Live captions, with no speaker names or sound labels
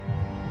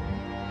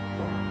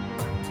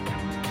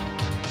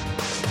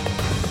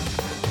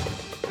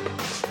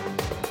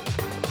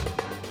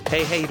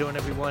Hey, how you doing,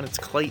 everyone? It's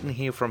Clayton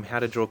here from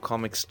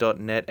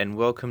howtodrawcomics.net, and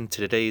welcome to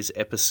today's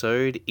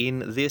episode.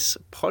 In this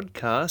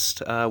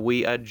podcast,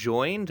 we are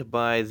joined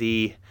by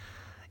the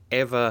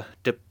ever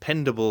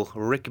dependable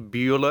Rick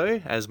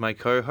Bulow as my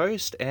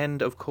co-host,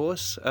 and of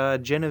course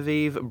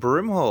Genevieve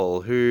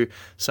Broomhall, who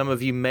some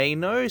of you may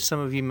know, some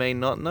of you may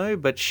not know,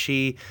 but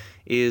she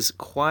is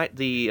quite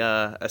the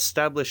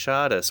established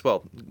artist.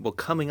 Well,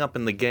 coming up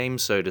in the game,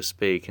 so to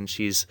speak, and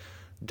she's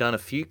done a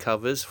few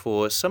covers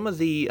for some of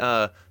the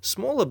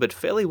smaller but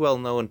fairly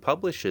well-known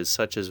publishers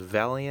such as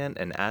Valiant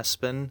and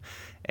Aspen,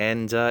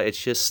 and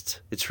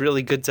it's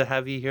really good to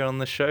have you here on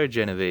the show,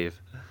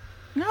 Genevieve.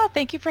 No,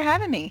 thank you for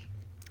having me.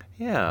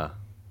 Yeah.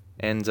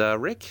 And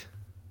Rick?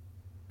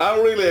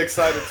 I'm really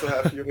excited to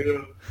have you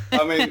here.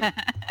 I mean,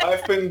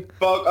 I've been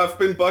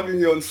bugging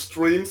you on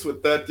streams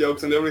with dad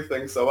jokes and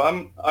everything, so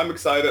I'm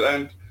excited,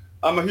 and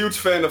I'm a huge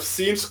fan of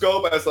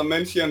Scenescope, as I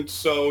mentioned.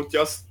 So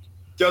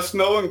just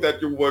knowing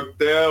that you worked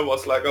there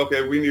was like,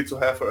 okay, we need to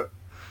have her.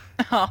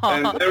 Oh,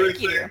 and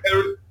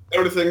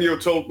everything you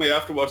told me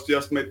afterwards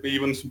just made me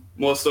even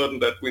more certain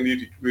that we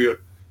needed you.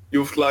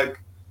 You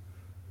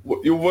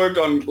worked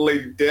on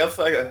Lady Death,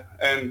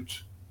 and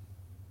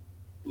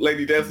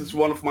Lady Death is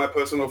one of my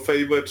personal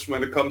favorites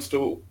when it comes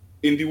to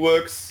indie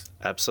works.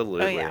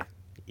 Absolutely. Oh, yeah.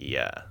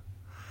 Yeah.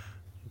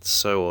 It's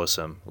so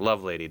awesome.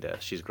 Love Lady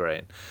Death. She's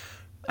great.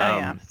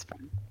 yeah, it's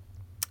fun.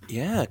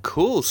 Yeah,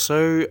 cool.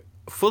 So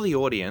for the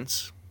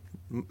audience,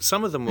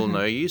 some of them will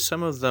know you,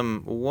 some of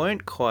them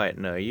won't quite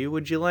know you.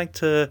 Would you like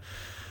to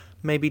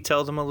maybe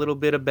tell them a little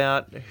bit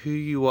about who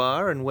you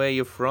are and where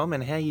you're from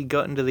and how you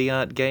got into the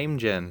art game,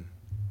 Jen?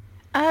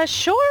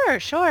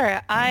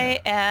 Sure. I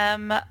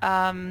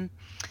am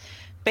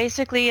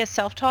basically a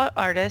self-taught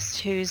artist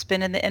who's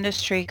been in the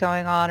industry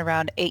going on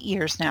around 8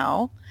 years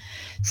now.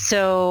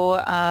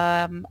 So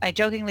I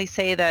jokingly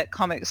say that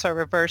comics are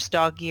reverse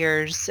dog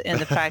years in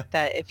the fact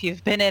that if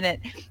you've been in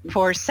it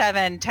for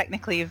 7,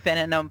 technically you've been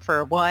in them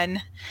for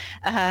 1,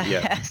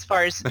 as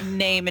far as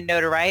name and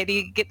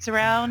notoriety gets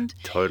around.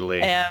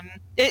 Totally. And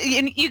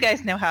you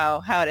guys know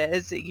how it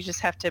is. You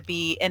just have to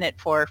be in it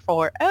for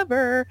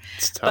forever.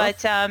 It's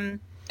tough. But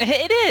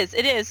it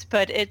is,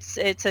 but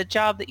it's a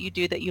job that you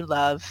do that you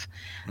love.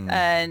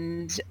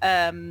 And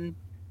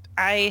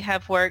I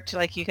have worked,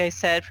 like you guys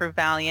said, for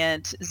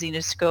Valiant,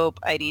 Zenoscope,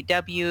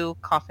 IDW,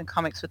 Coffin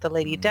Comics with the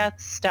Lady Death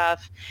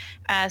stuff,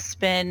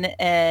 Aspen,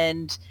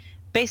 and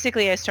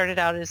basically I started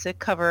out as a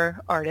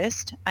cover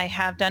artist. I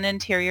have done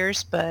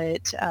interiors,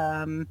 but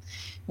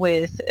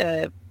with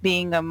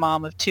being a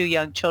mom of 2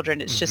 young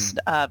children, it's just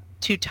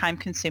too time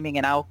consuming,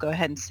 and I'll go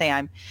ahead and say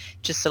I'm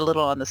just a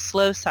little on the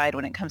slow side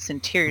when it comes to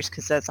interiors,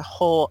 because that's a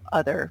whole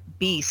other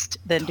beast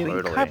than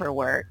doing cover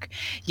work.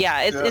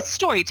 Yeah, it's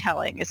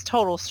storytelling. It's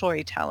total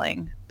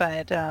storytelling,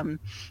 but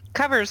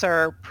covers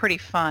are pretty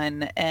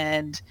fun,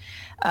 and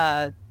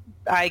I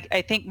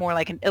think more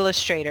like an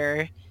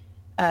illustrator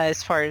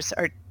as far as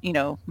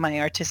my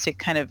artistic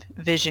kind of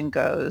vision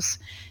goes.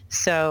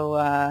 So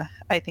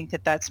I think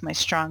that that's my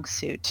strong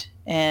suit.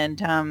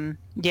 And I'm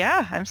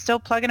still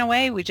plugging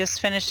away. We just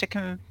finished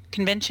a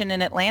convention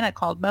in Atlanta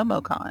called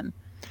MomoCon.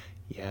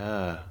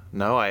 Yeah.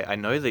 No, I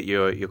know that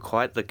you're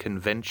quite the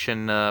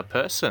convention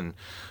person.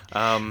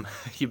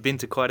 You've been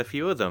to quite a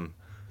few of them.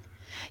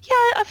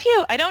 Yeah, a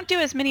few. I don't do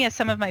as many as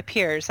some of my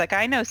peers. Like,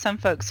 I know some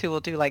folks who will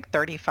do like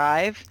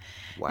 35.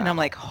 Wow. And I'm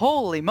like,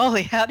 holy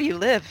moly, how do you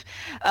live?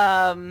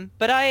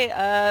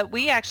 But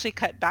we actually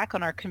cut back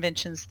on our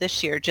conventions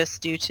this year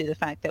just due to the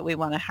fact that we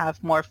want to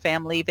have more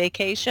family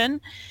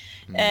vacation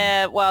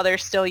while they're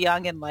still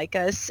young and like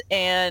us.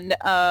 And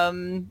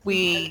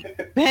we,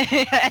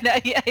 and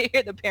I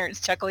hear the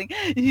parents chuckling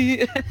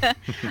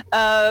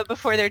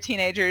before they're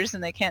teenagers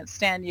and they can't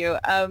stand you.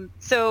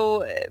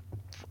 So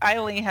I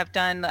only have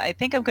done, I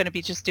think I'm going to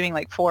be just doing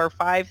like 4 or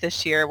 5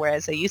 this year,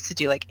 whereas I used to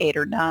do like 8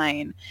 or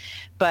 9.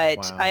 But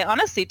wow. I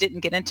honestly didn't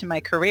get into my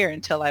career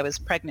until I was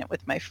pregnant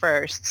with my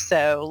first.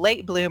 So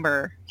late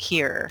bloomer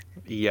here.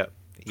 Yep.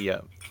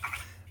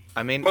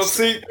 I mean... Well,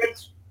 see,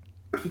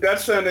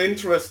 that's an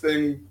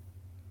interesting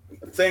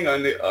thing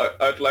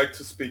I'd like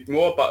to speak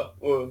more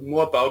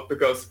about,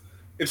 because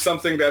it's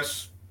something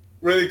that's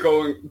really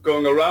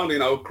going around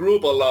in our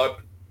group a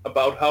lot,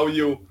 about how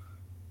you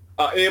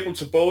are able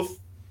to both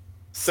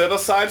set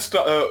aside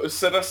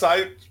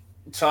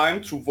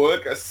time to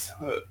work as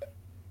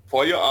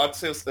for your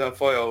artist,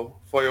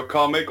 for your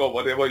comic or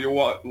whatever you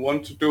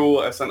want to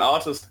do as an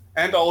artist,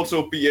 and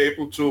also be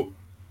able to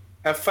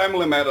have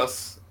family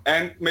matters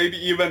and maybe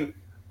even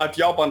a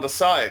job on the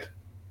side.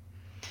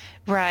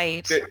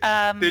 Right.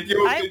 Did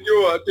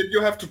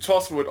you have to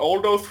tussle with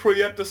all those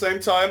 3 at the same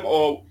time,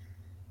 or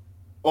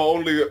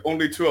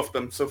only 2 of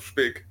them, so to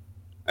speak?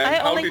 And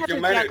how did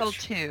you manage? Juggle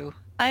 2.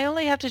 I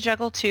only have to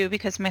juggle 2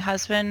 because my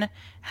husband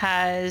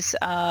has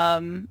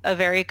a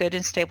very good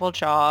and stable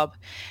job,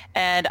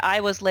 and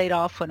I was laid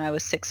off when I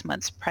was 6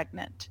 months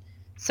pregnant.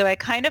 So I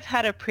kind of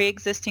had a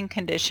pre-existing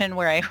condition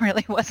where I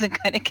really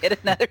wasn't going to get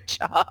another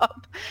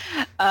job.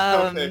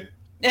 Okay.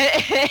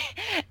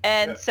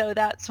 And so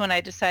that's when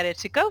I decided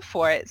to go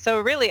for it. So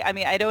really, I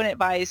mean, I don't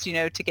advise,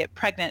 to get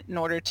pregnant in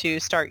order to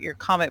start your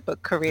comic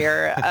book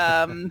career.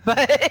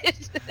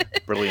 But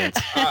Brilliant.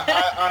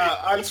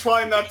 I'll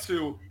try not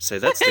to. So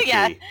that's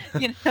the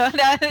key.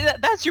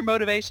 That's your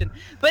motivation.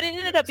 But it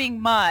ended up being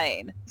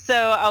mine. So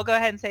I'll go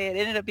ahead and say it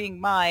ended up being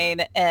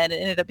mine, and it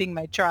ended up being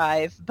my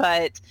drive.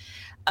 But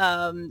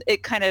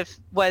it kind of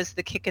was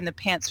the kick in the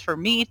pants for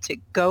me to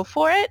go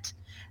for it.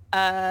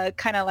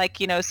 Kind of like,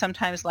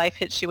 sometimes life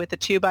hits you with a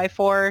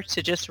 2x4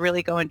 to just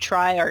really go and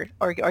try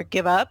or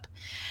give up.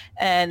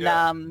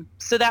 And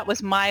so that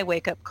was my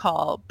wake-up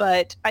call.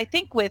 But I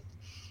think with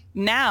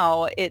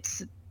now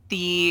it's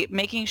the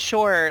making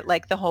sure,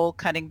 like the whole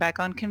cutting back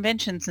on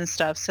conventions and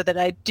stuff, so that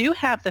I do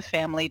have the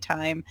family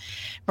time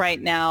right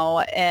now.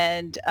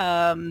 And,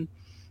 and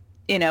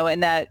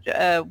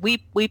that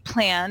we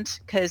planned,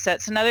 because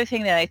that's another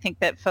thing that I think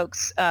that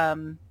folks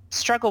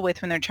struggle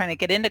with when they're trying to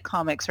get into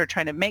comics or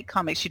trying to make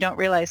comics. You don't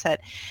realize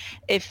that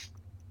if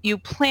you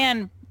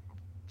plan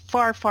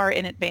far, far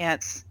in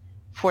advance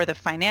for the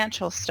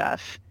financial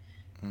stuff,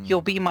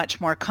 you'll be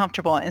much more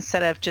comfortable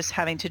instead of just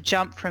having to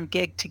jump from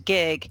gig to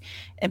gig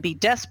and be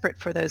desperate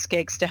for those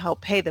gigs to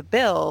help pay the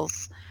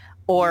bills,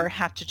 or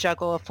have to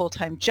juggle a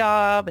full-time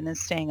job and then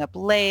staying up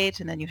late,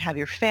 and then you have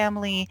your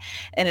family,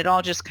 and it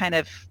all just kind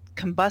of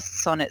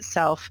combusts on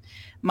itself.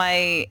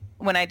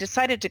 When I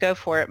decided to go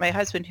for it, my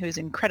husband, who's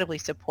incredibly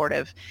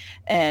supportive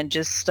and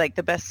just like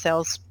the best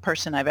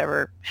salesperson I've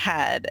ever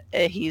had,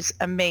 he's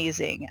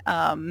amazing.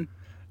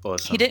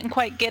 Awesome. He didn't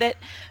quite get it,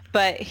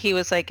 but he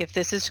was like, if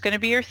this is going to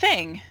be your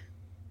thing,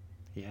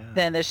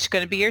 then this is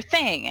going to be your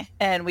thing.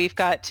 And we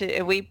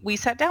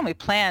sat down, we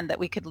planned that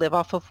we could live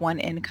off of one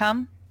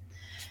income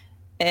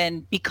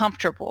and be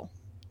comfortable.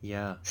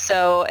 Yeah.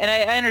 So, and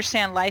I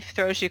understand life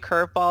throws you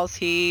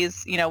curveballs.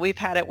 We've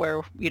had it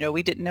where,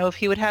 we didn't know if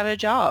he would have a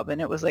job,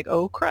 and it was like,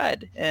 oh,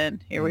 crud. And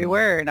here we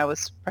were, and I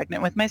was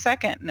pregnant with my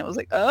second, and it was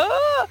like,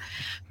 oh,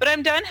 but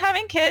I'm done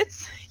having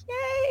kids.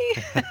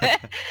 Yay.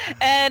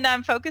 And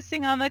I'm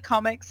focusing on the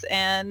comics.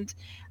 And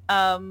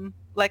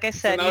like I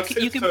said, so now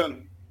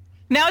turn.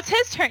 Now it's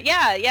his turn.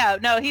 Yeah.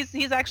 No,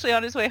 he's actually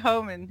on his way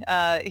home, and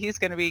he's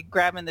going to be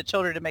grabbing the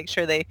children to make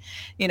sure they,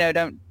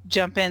 don't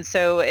jump in.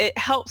 So it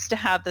helps to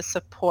have the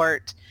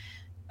support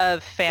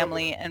of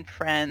family and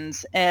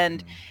friends.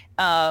 And,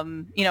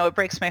 it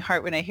breaks my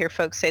heart when I hear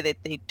folks say that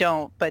they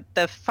don't. But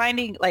I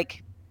think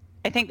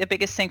the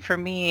biggest thing for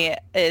me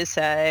is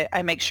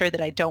I make sure that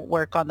I don't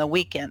work on the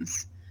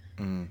weekends.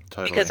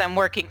 Totally. Because I'm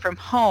working from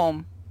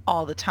home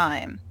all the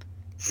time.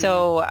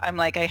 So I'm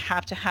like, I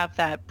have to have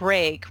that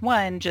break,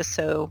 one, just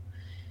so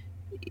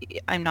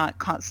I'm not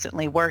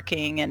constantly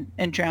working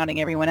and drowning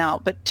everyone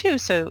out, but two,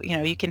 so,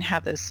 you can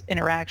have those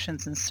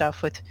interactions and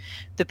stuff with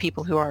the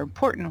people who are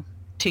important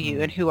to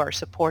you and who are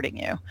supporting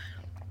you.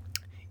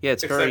 Yeah,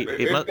 it's very...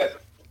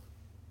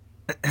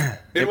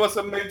 It was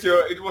a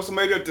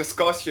major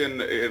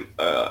discussion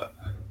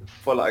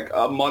for like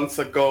a month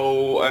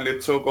ago, and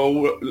it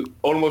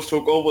almost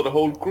took over the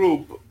whole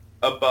group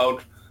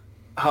about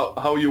how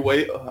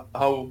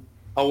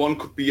one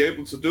could be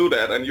able to do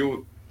that. And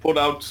you put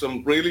out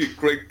some really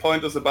great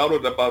pointers about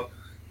it, about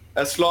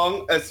as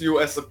long as you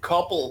as a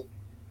couple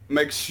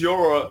make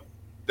sure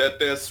that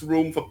there's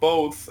room for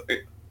both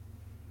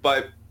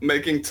by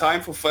making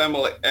time for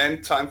family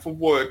and time for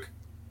work,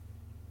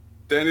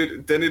 then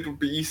it would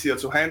be easier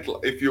to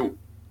handle if you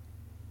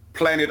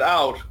plan it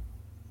out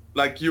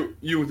like you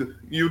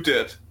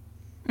did.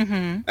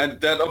 And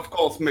that of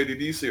course made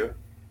it easier.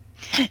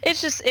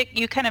 It's just,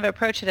 you kind of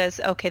approach it as,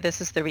 okay, this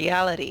is the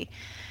reality,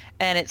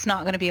 and it's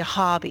not going to be a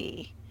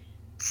hobby.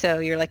 So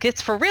you're like,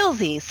 it's for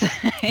realsies,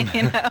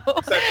 And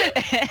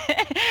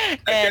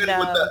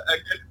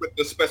with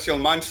the special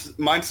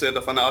mindset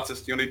of an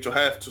artist you need to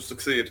have to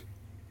succeed.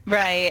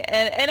 Right.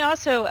 And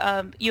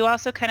also, you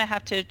also kind of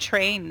have to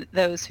train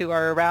those who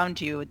are around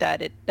you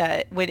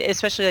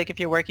especially like if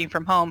you're working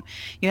from home,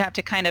 you have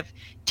to kind of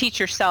teach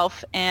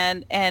yourself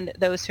and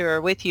those who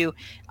are with you,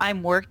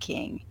 I'm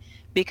working,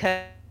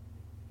 because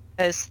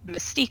the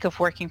mystique of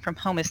working from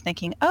home is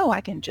thinking, I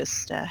can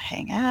just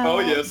hang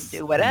out,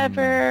 do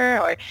whatever,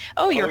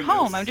 or you're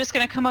home, I'm just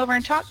going to come over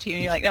and talk to you.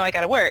 And you're like, no, I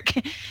got to work.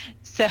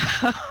 So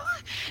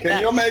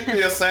can you make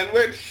me a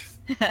sandwich?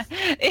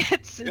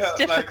 It's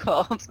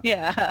difficult.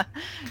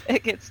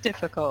 It gets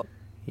difficult.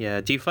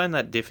 Yeah. Do you find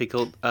that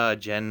difficult,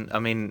 Jen? I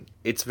mean,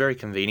 it's very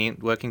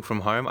convenient working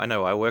from home. I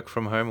know I work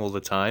from home all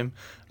the time,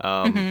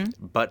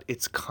 but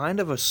it's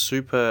kind of a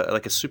super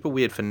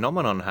weird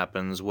phenomenon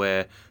happens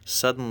where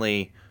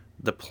suddenly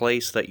the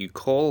place that you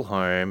call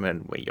home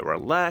and where you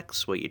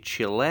relax, where you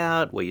chill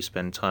out, where you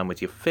spend time with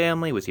your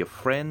family, with your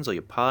friends or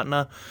your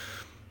partner,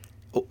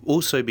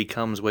 also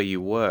becomes where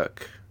you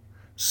work.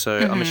 So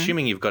I'm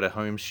assuming you've got a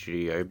home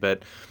studio,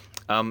 but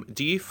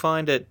do you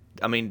find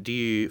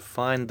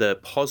the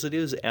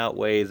positives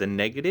outweigh the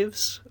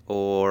negatives,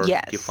 or do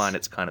you find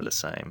it's kind of the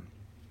same?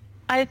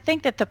 I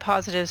think that the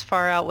positives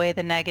far outweigh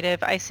the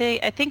negative. I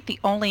think the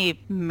only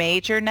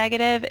major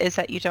negative is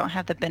that you don't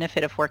have the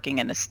benefit of working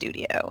in a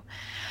studio.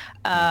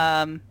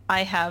 I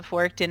have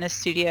worked in a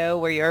studio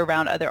where you're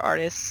around other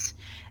artists,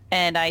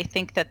 and I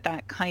think that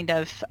that kind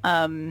of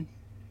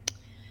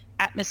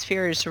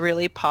atmosphere is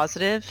really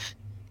positive.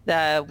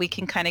 We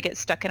can kind of get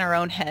stuck in our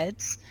own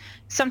heads.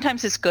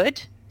 Sometimes it's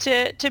good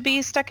to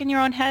be stuck in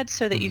your own head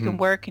so that you can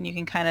work and you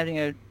can kind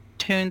of,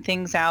 tune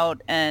things out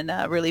and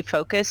really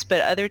focus. But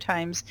other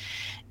times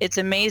it's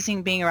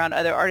amazing being around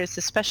other artists,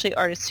 especially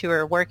artists who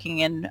are working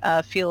in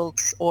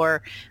fields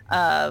or,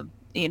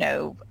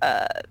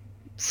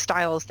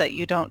 styles that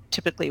you don't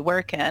typically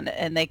work in,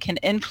 and they can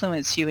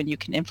influence you and you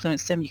can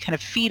influence them. You kind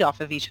of feed off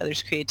of each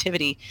other's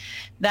creativity.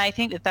 Now, I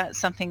think that that's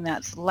something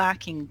that's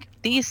lacking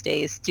these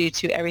days due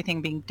to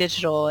everything being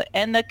digital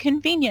and the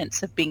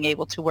convenience of being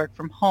able to work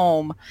from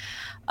home.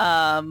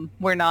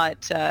 We're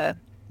not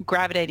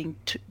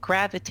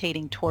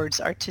gravitating towards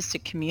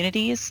artistic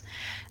communities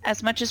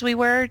as much as we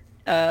were.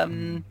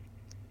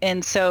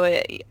 And so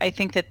I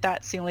think that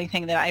that's the only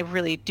thing that I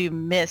really do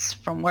miss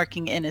from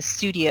working in a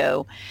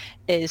studio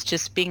is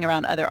just being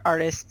around other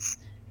artists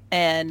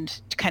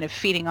and kind of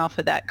feeding off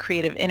of that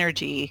creative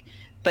energy.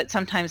 But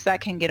sometimes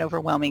that can get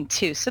overwhelming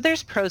too. So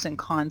there's pros and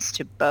cons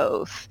to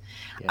both.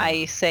 Yeah.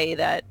 I say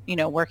that,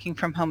 working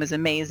from home is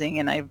amazing,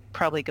 and I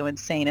probably go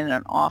insane in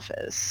an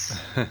office.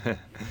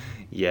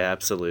 Yeah,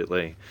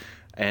 absolutely.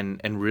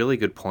 And really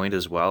good point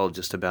as well,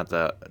 just about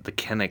the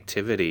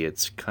connectivity.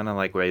 It's kind of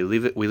like we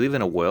live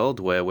in a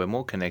world where we're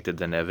more connected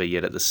than ever,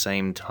 yet at the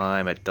same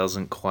time it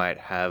doesn't quite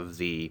have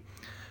the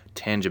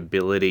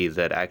tangibility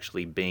that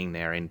actually being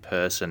there in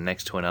person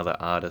next to another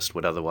artist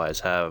would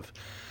otherwise have.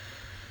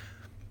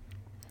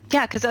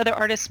 Yeah, because other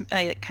artists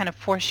kind of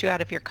force you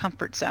out of your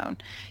comfort zone.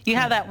 You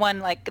have that one,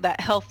 like that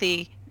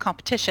healthy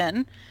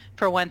competition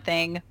for one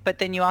thing, but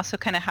then you also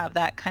kind of have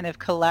that kind of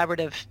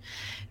collaborative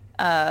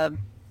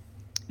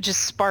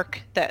just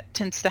spark that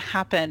tends to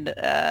happen.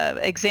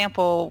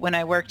 Example, when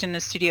I worked in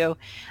a studio,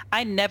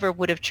 I never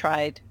would have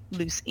tried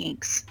loose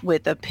inks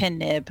with a pen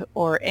nib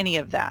or any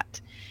of that.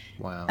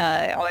 Wow.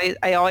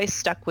 I always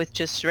stuck with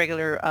just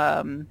regular,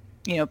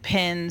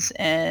 pens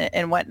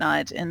and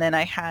whatnot. And then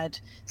I had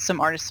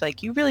some artists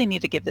like, you really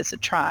need to give this a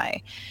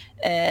try.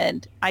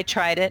 And I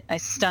tried it. I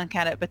stunk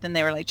at it, but then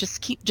they were like,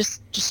 just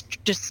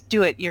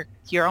do it.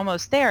 You're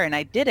almost there. And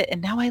I did it.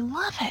 And now I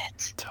love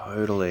it.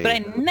 Totally. But I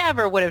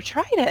never would have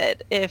tried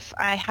it if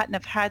I hadn't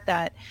have had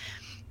that,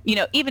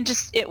 even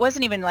just, it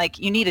wasn't even like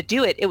you need to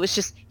do it. It was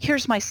just,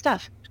 here's my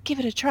stuff. Give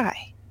it a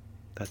try.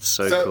 That's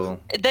so cool.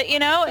 That,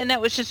 and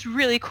that was just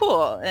really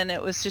cool. And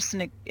it was just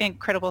an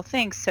incredible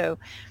thing. So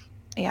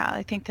yeah,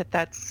 I think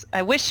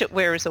I wish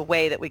there was a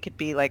way that we could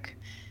be like,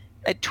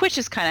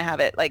 Twitches kind of have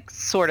it like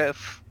sort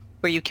of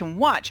where you can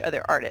watch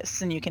other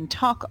artists and you can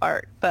talk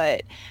art,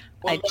 but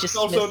I just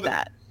miss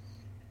that.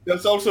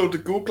 There's also the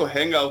Google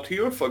Hangout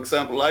here, for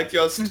example. I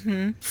just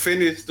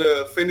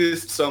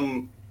finished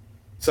some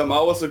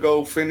hours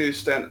ago.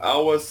 Finished an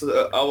hour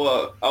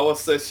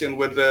session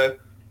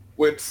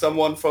with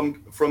someone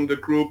from the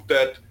group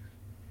that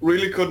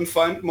really couldn't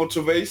find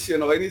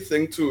motivation or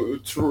anything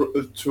to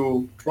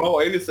draw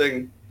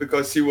anything,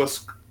 because she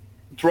was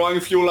drawing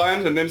a few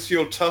lines and then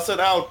she'll toss it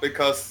out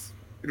because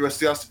it was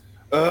just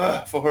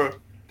for her.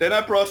 Then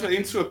I brought her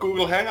into a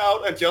Google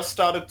Hangout and just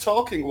started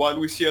talking while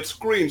we shared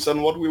screens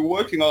on what we were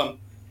working on.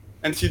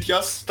 And she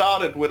just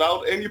started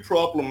without any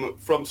problem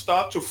from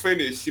start to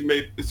finish. She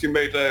made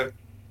an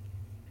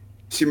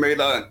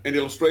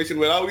illustration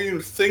without even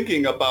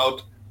thinking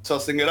about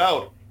tossing it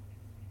out.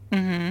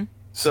 Mm-hmm.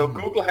 So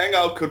Google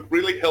Hangout could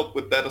really help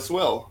with that as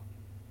well.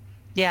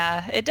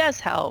 Yeah, it does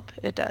help.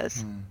 It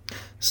does.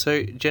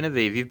 So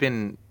Genevieve, you've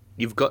been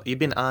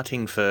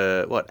arting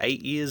for what,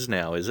 8 years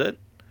now, is it?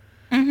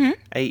 Mm-hmm.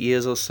 8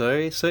 years or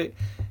so. So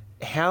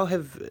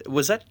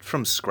was that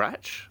from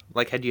scratch?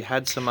 Like, had you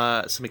had some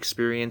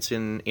experience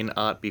in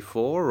art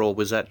before, or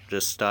was that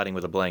just starting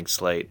with a blank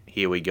slate?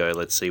 Here we go.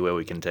 Let's see where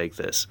we can take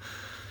this.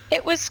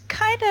 It was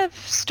kind of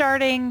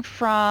starting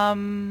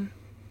from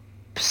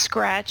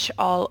scratch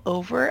all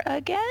over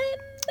again,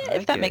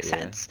 if that makes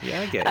sense.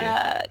 Yeah, I get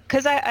it.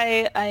 Because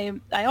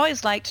I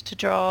always liked to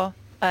draw.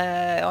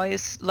 I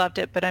always loved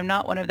it, but I'm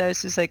not one of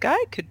those who's like,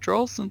 I could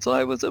draw since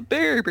I was a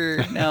baby.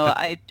 No,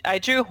 I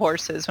drew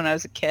horses when I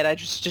was a kid. I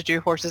just drew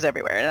horses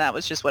everywhere, and that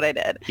was just what I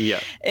did. Yeah.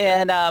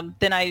 And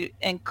then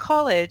in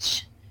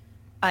college,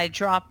 I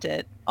dropped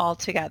it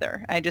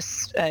altogether. I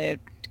just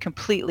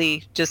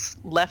completely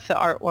just left the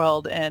art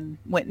world and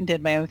went and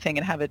did my own thing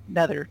and have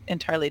another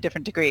entirely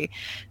different degree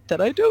that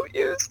I don't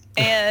use.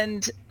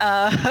 And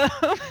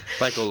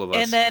like all of us.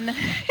 And then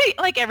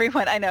like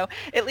everyone, I know,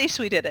 at least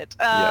we did it.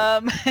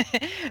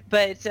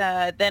 But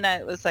then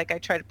I was like, I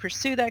tried to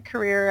pursue that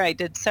career. I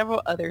did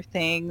several other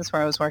things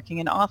where I was working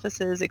in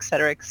offices, et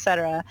cetera, et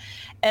cetera.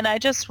 And I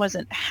just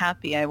wasn't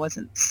happy. I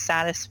wasn't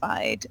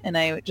satisfied. And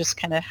I just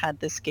kind of had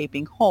this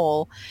gaping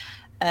hole.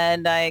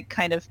 And I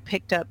kind of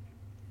picked up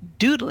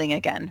doodling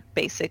again,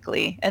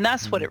 basically. And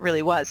that's what it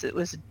really was. It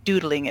was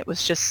doodling. It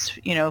was just,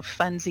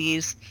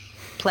 funsies,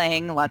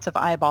 playing lots of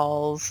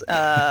eyeballs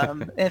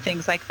and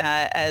things like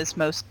that, as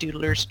most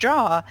doodlers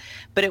draw,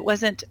 but it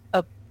wasn't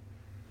a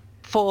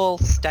full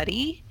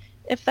study,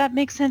 if that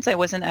makes sense. I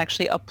wasn't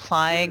actually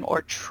applying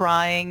or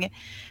trying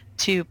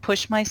to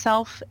push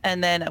myself.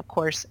 And then, of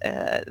course,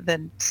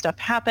 then stuff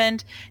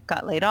happened,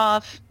 got laid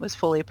off, was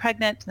fully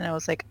pregnant, and I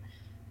was like,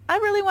 I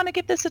really want to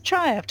give this a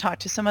try. I've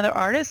talked to some other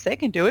artists. They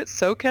can do it.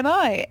 So can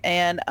I.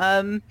 And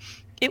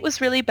it was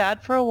really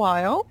bad for a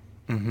while.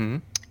 Mm-hmm.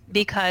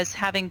 Because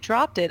having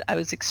dropped it, I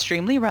was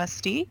extremely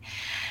rusty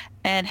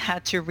and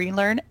had to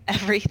relearn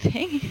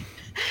everything.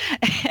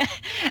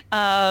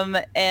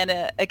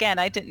 Again,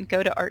 I didn't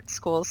go to art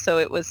school, so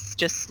it was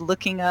just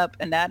looking up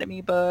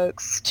anatomy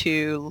books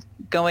to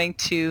going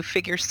to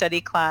figure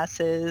study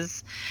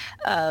classes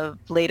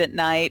late at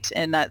night,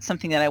 and that's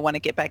something that I want to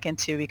get back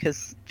into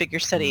because figure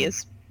study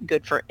is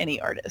good for any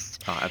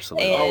artist. Oh,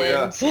 absolutely.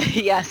 And,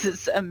 yes,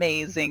 it's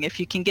amazing. If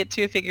you can get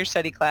to a figure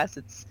study class,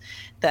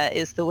 that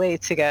is the way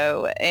to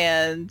go.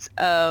 And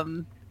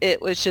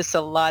it was just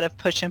a lot of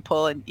push and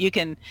pull. And you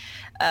can,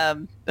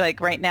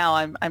 like right now,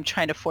 I'm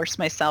trying to force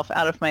myself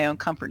out of my own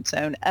comfort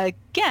zone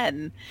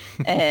again.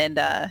 And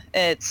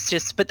it's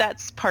just, but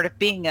that's part of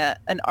being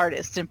an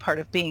artist and part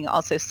of being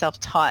also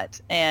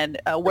self-taught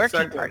and a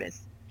working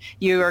artist.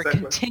 You are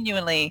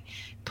continually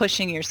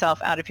pushing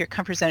yourself out of your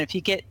comfort zone. If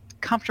you get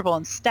comfortable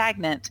and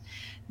stagnant,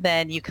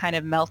 then you kind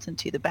of melt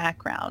into the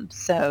background.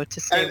 So to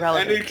stay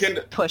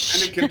relevant,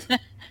 push.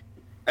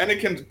 And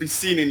it can be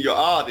seen in your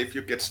art if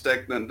you get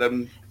stagnant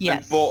and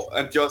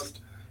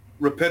just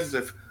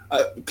repetitive.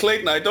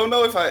 Clayton, I don't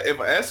know if I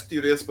ever asked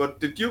you this,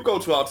 but did you go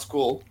to art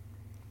school?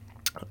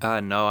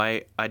 No,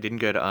 I didn't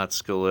go to art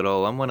school at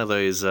all. I'm one of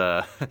those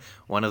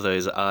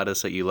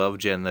artists that you love,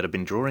 Jen, that have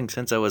been drawing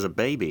since I was a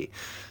baby.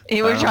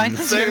 You were drawing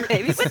since you were a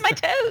baby with my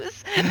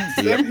toes.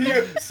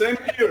 Same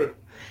here.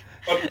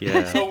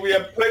 But, so we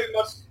are pretty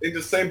much in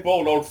the same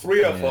boat, all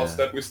three of us,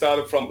 that we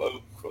started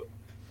from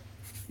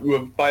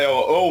by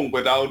our own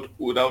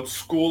without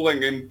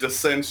schooling in the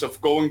sense of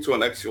going to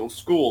an actual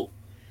school.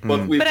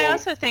 But I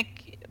also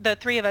think the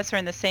three of us are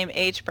in the same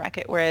age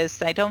bracket,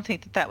 whereas I don't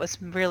think that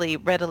was really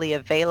readily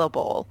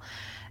available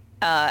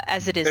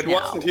as it is now.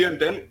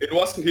 It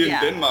wasn't here in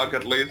Denmark,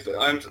 at least,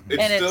 and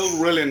it's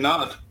still really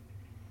not.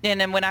 And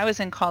then when I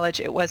was in college,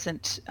 it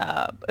wasn't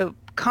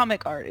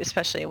comic art,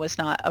 especially, it was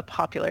not a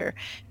popular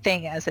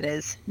thing as it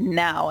is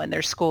now, and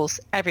there's schools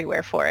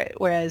everywhere for it.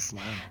 Whereas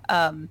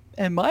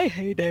in my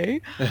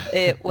heyday,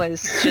 it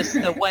was just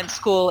the one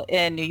school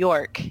in New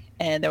York,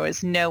 and there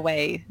was no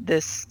way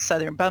this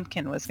Southern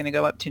bumpkin was going to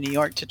go up to New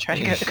York to try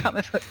to go to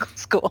comic book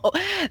school.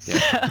 So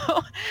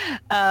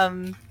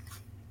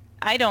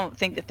I don't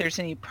think that there's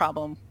any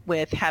problem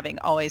with having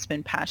always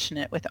been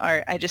passionate with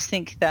art. I just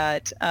think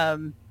that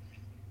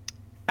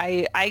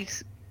I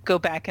go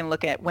back and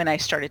look at when I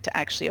started to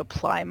actually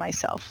apply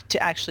myself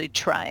to actually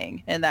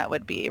trying, and that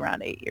would be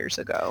around 8 years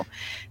ago,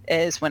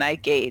 is when I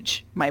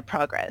gauge my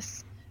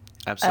progress.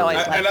 Absolutely.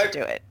 I always like to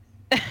do it.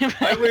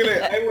 I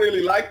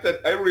really like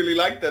that. I really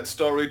like that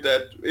story.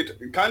 That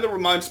it kind of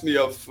reminds me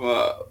of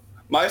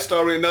my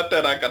story. Not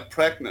that I got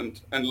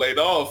pregnant and laid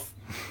off.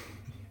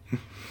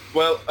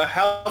 Well, a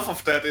half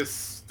of that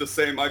is the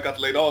same. I got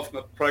laid off,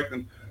 not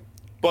pregnant.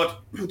 But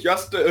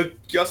just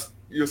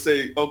you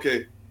say,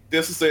 okay,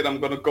 this is it, I'm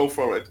going to go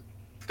for it.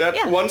 That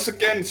once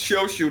again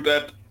shows you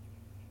that,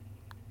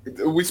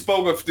 we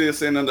spoke of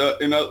this in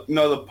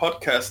another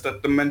podcast,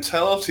 that the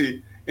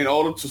mentality in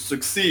order to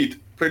succeed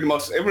pretty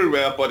much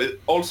everywhere, but it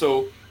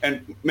also,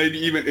 and maybe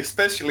even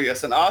especially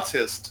as an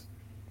artist,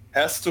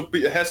 has to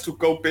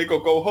go big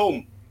or go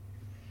home.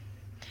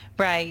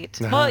 Right.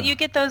 Well, you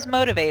get those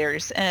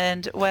motivators,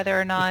 and whether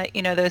or not,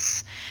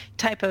 those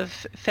type of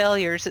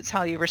failures, it's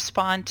how you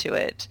respond to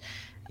it.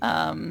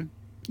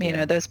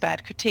 Those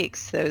bad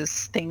critiques,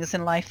 those things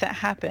in life that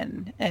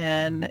happen,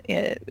 and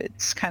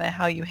it's kind of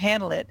how you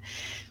handle it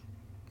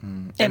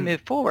and move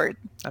forward.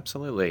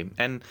 Absolutely.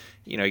 And,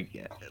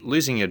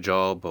 losing your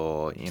job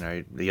or,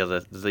 the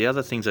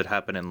other things that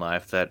happen in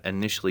life that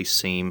initially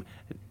seem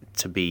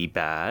to be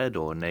bad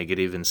or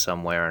negative in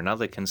some way or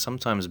another can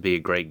sometimes be a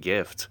great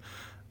gift.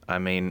 I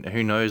mean,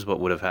 who knows what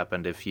would have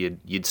happened if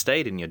you'd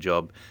stayed in your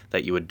job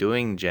that you were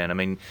doing, Jen. I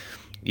mean,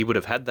 you would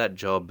have had that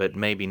job, but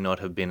maybe not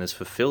have been as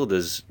fulfilled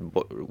as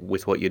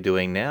with what you're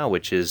doing now,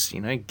 which is,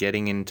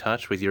 getting in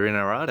touch with your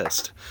inner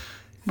artist.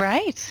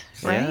 Right.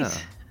 Yeah.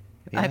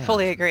 I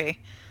fully agree.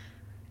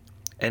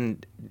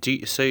 And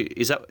is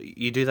that,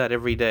 you do that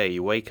every day?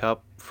 You wake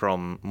up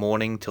from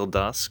morning till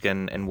dusk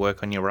and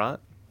work on your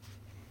art?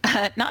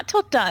 Not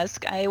till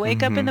dusk. I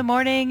wake up in the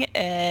morning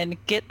and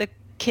get the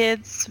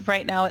kids.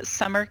 Right now it's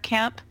summer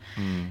camp.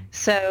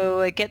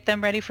 So I get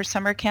them ready for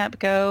summer camp,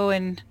 go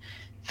and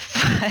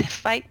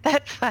fight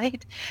that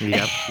fight.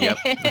 Yep.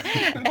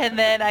 And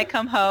then I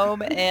come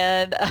home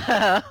and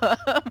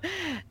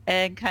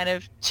kind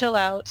of chill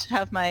out,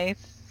 have my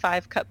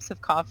 5 cups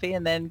of coffee,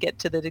 and then get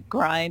to the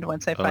grind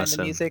once I find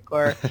the music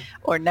or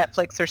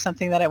Netflix or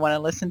something that I want to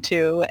listen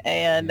to.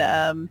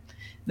 And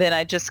then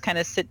I just kind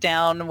of sit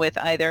down with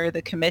either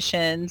the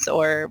commissions,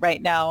 or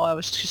right now I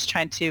was just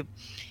trying to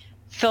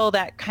fill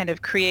that kind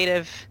of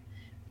creative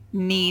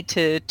need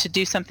to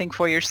do something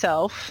for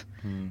yourself,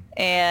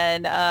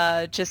 and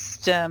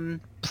just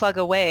plug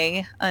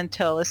away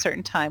until a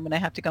certain time when I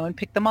have to go and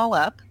pick them all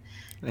up.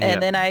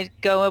 And then I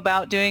go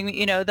about doing,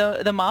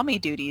 the mommy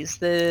duties,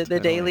 the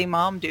daily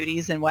mom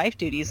duties and wife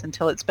duties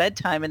until it's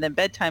bedtime. And then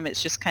bedtime,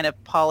 it's just kind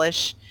of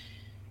polish.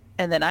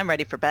 And then I'm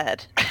ready for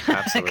bed.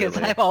 Absolutely.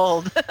 Because I'm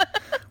old.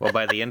 Well,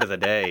 by the end of the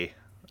day,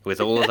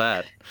 with all of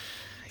that,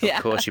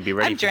 of course, you'd be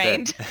ready I'm for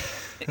drained.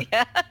 bed.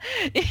 Yeah.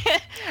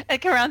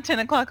 Like around 10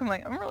 o'clock, I'm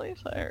like, I'm really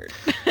tired.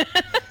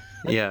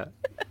 Yeah.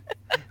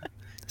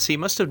 So you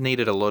must have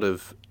needed a lot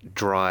of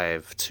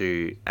drive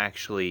to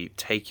actually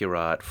take your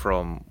art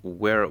from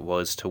where it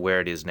was to where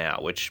it is now,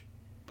 which,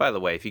 by the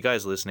way, if you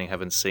guys listening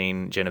haven't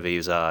seen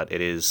Genevieve's art,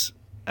 it is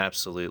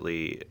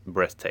absolutely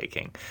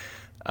breathtaking.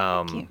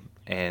 Thank you.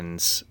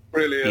 And,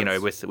 Really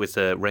is. with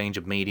the range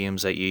of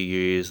mediums that you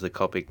use, the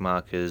Copic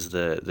markers,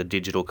 the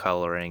digital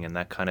coloring and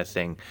that kind of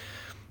thing,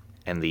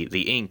 and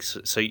the inks.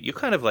 So you're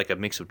kind of like a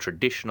mix of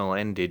traditional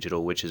and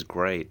digital, which is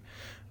great.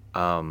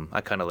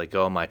 I kind of let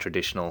go of my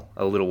traditional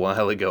a little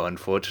while ago,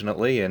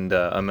 unfortunately, and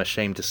I'm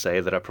ashamed to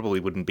say that I probably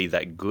wouldn't be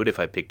that good if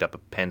I picked up a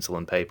pencil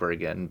and paper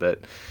again,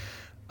 but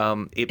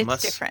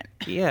It's different.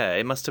 Yeah,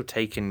 it must have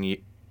taken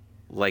you,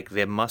 like,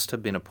 there must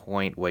have been a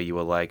point where you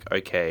were like,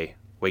 okay,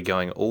 we're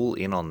going all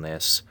in on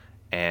this,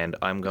 and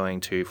I'm going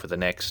to, for the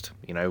next,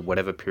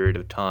 whatever period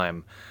of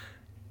time,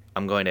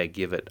 I'm going to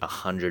give it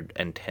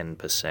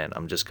 110%.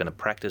 I'm just going to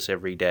practice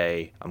every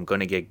day. I'm going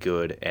to get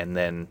good. And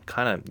then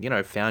kind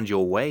of, found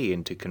your way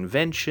into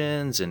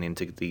conventions and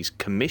into these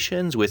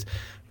commissions with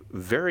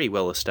very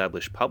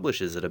well-established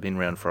publishers that have been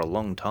around for a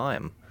long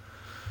time.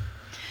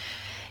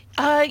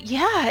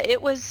 Yeah,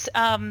 it was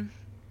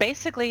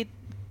basically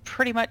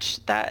pretty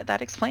much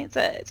that explains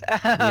it.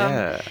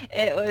 Yeah.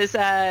 It was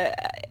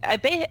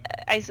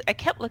I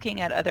kept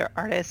looking at other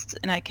artists,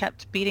 and I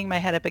kept beating my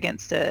head up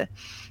against the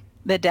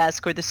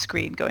desk or the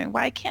screen going,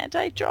 why can't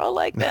I draw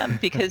like them?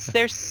 Because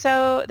there's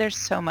so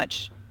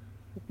much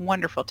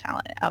wonderful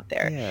talent out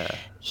there. Yeah.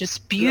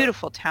 Just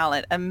beautiful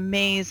talent,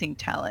 amazing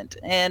talent.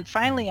 And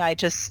finally I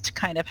just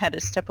kind of had to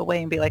step away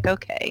and be like,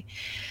 okay,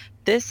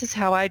 this is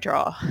how I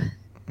draw.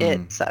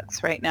 It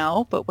sucks right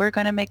now, but we're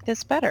going to make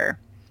this better.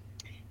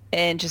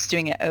 And just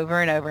doing it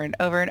over and over and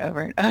over and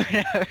over and over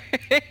and over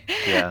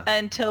Yeah.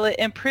 until it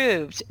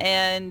improved.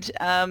 And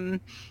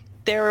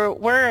there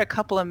were a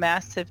couple of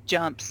massive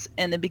jumps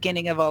in the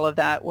beginning of all of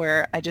that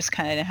where I just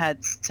kind of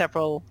had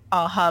several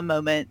aha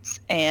moments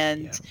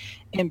and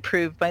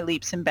improved by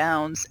leaps and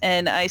bounds.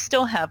 And I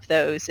still have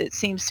those. It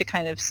seems to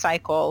kind of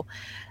cycle.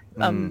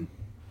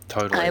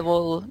 Totally. I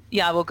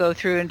will go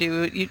through and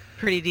do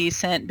pretty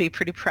decent, be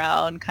pretty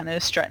proud, kind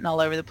of strutting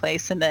all over the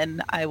place, and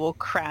then I will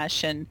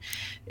crash and,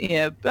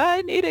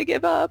 I need to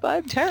give up.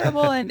 I'm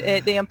terrible, and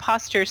the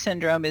imposter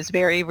syndrome is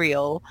very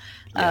real.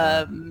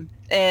 Yeah.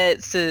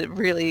 It's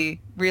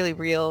really, really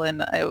real,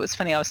 and it was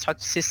funny. I was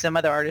talking to some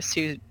other artists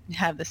who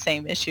have the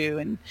same issue,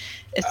 and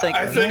it's like,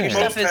 I think your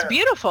stuff is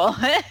beautiful.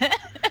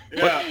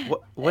 Yeah.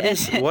 What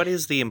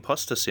is the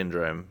imposter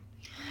syndrome?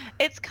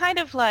 It's kind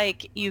of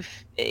like you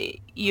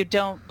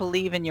don't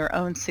believe in your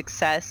own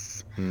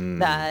success,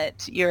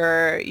 that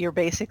you're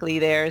basically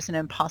there as an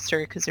imposter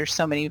because there's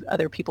so many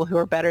other people who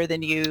are better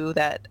than you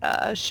that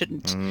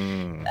shouldn't.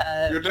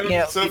 You don't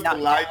deserve the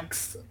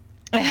likes.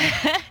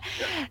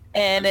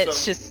 And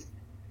it's just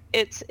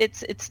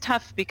it's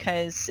tough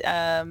because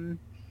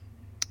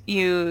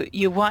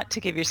you want to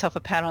give yourself a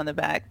pat on the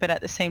back, but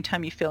at the same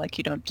time you feel like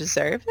you don't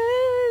deserve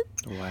it.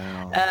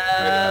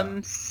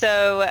 Wow.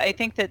 So I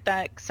think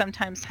that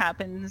sometimes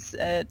happens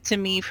to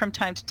me from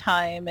time to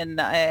time, and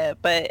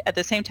but at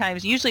the same time,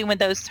 usually when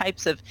those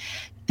types of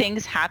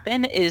things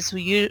happen is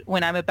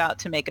when I'm about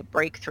to make a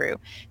breakthrough.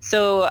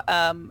 So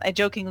I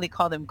jokingly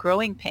call them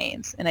growing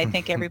pains, and I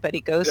think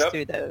everybody goes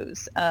through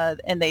those,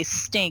 and they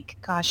stink.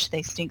 Gosh,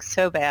 they stink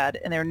so bad,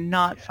 and they're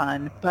not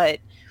fun. But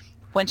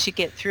once you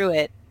get through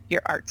it,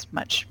 your art's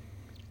much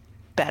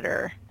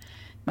better,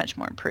 much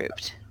more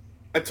improved.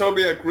 I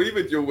totally agree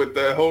with you with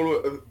the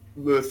whole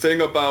the thing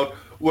about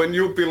when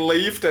you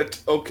believe that,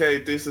 okay,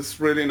 this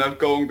is really not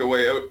going the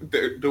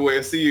way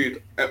I see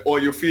it, or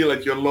you feel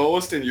like you're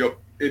lost in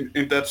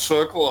that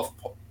circle of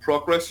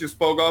progress you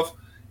spoke of.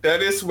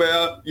 That is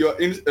where you're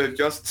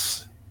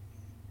just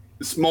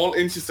small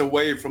inches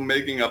away from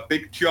making a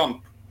big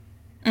jump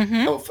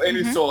of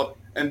any sort,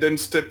 and then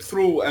step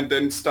through and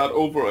then start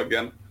over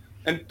again.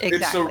 And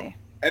exactly.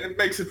 And it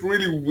makes it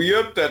really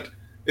weird that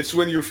it's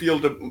when you feel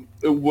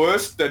the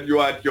worst that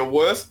you are at your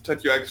worst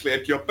that you're actually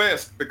at your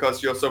best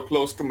because you're so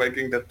close to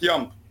making that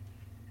jump.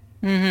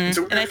 And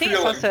I think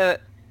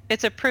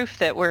it's a proof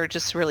that we're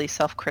just really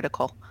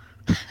self-critical.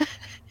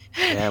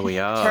 Yeah, we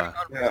are.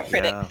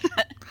 Yeah.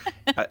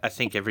 I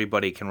think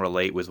everybody can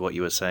relate with what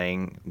you were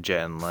saying,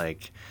 Jen.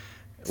 Like,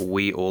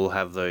 we all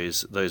have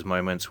those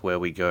moments where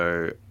we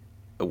go,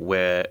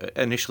 where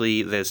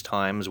initially there's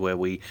times where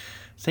we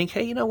think,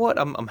 hey, you know what?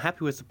 I'm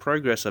happy with the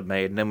progress I've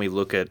made, and then we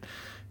look at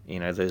you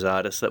know, those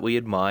artists that we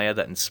admire,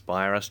 that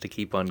inspire us to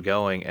keep on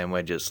going, and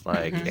we're just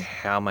like,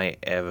 how am I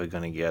ever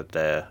going to get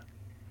there?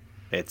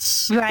 It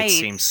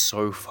seems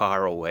so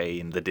far away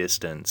in the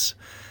distance.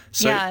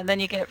 So, yeah, and then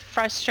you get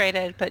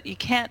frustrated, but you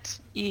can't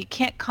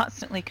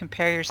constantly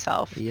compare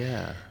yourself.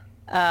 Yeah.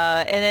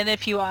 And then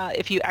if you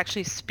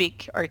actually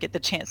speak or get the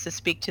chance to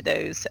speak to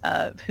those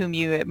whom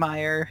you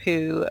admire,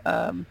 who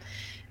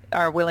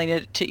are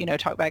willing to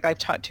talk back. I've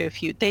talked to a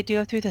few. They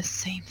go through the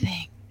same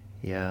thing.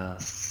 Yeah.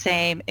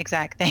 Same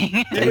exact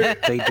thing.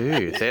 They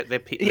do.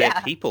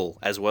 They're people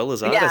as well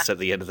as artists at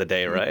the end of the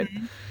day, right?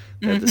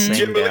 They're the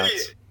same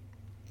doubts.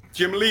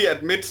 Jim Lee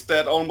admits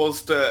that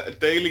almost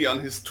daily on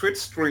his Twitch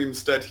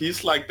streams that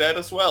he's like that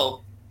as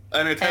well,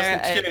 and it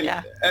hasn't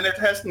changed. And it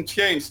hasn't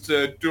changed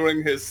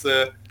during his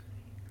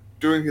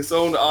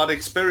own art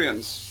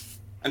experience.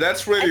 And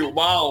that's really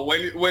wow.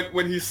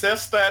 When he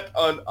says that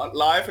on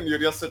live, and you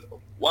just said,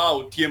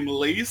 "Wow, Jim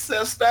Lee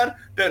says that,"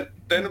 then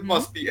it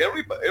must be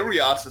every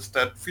artist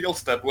that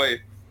feels that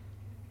way.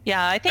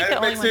 Yeah, I think the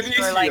only ones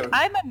who are like,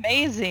 "I'm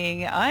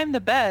amazing, I'm the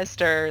best,"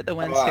 are the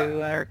ones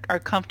who are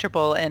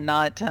comfortable and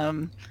not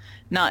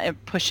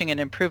pushing and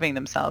improving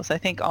themselves. I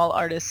think all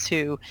artists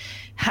who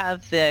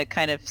have the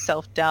kind of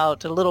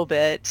self-doubt a little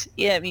bit,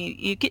 I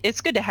mean, it's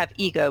good to have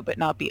ego, but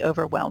not be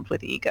overwhelmed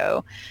with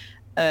ego.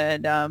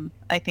 And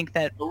I think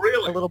that a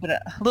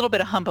little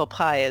bit of humble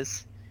pie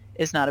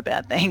is not a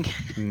bad thing.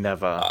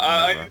 Never.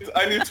 I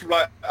need to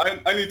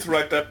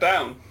write that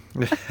down.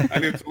 I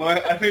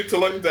need to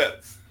learn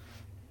that.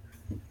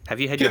 Have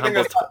you had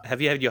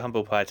your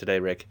humble pie today,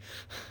 Rick?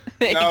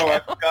 No,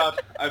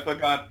 I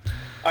forgot.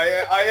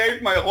 I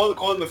ate my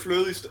rollende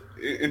fløde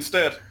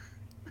instead.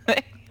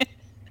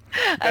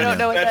 I don't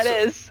know what that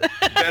is.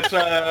 That's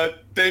a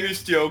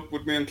Danish joke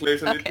with me and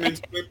Clayton. Okay.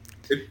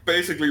 It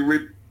basically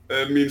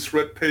means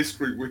red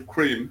pastry with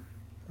cream.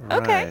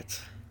 Okay.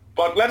 Right.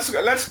 But let's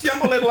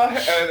jump a little.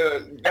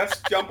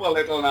 Let's jump a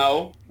little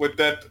now with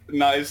that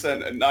nice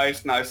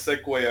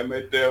segue I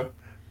made there.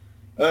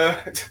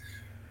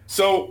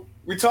 So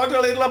we talked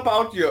a little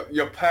about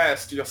your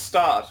past, your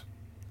start.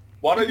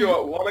 What are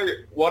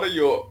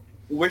your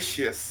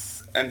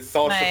wishes and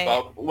thoughts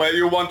about where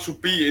you want to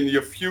be in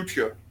your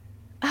future?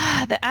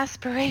 The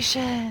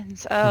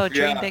aspirations. Oh,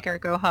 dream bigger,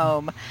 go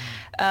home.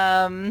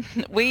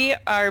 We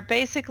are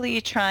basically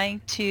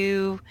trying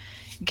to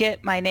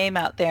get my name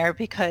out there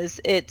because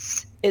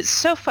it's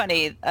so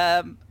funny.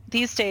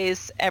 These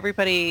days,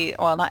 everybody,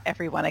 well, not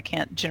everyone, I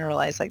can't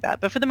generalize like that,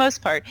 but for the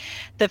most part,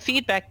 the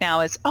feedback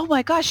now is, "Oh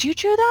my gosh, you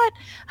drew that?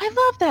 I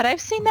love that. I've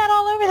seen that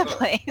all over the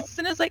place."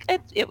 And it's like,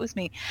 it was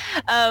me.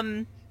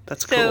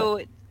 That's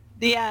cool.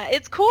 Yeah,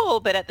 it's cool,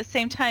 but at the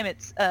same time,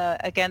 it's,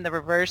 again, the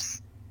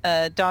reverse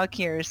dog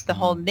ears. The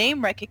whole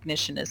name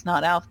recognition is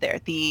not out there.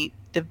 The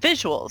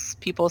visuals,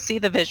 people see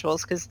the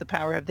visuals because of the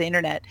power of the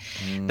internet,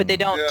 but they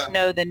don't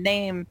know the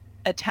name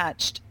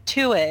attached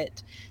to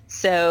it.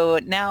 So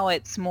now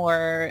it's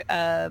more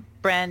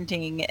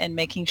branding and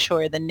making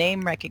sure the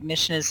name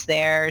recognition is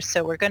there.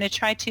 So we're going to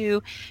try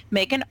to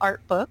make an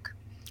art book.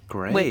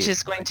 Great. Which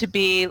is going to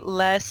be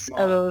less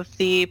of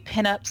the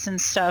pinups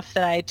and stuff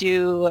that I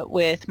do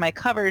with my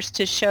covers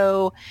to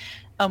show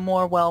a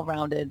more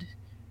well-rounded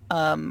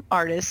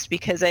artist,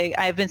 because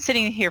I've been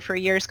sitting here for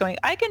years going,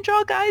 I can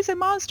draw guys and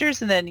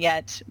monsters, and then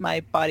yet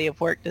my body of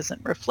work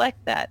doesn't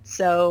reflect that.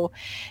 So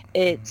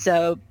it's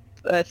a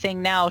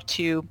thing now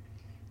to,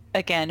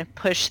 again,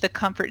 push the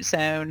comfort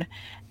zone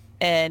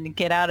and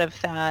get out of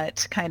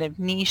that kind of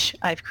niche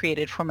I've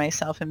created for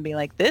myself and be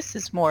like, this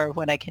is more of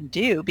what I can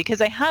do,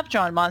 because I have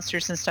drawn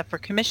monsters and stuff for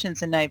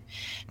commissions, and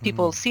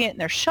people see it and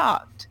they're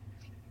shocked.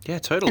 Yeah,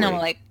 totally. And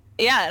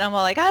I'm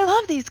like, I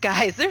love these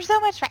guys. They're so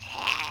much fun.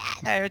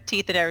 Their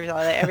teeth and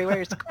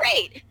everywhere is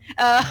great.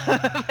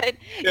 But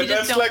you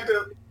just don't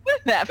do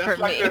that for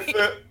me.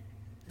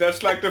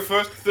 That's like the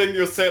first thing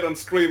you said on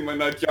stream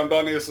when I jumped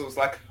on. It was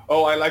like,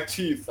 oh, I like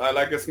teeth. I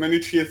like as many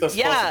teeth as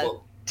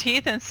possible.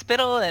 Teeth and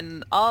spittle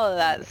and all of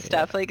that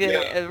stuff,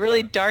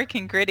 really dark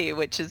and gritty,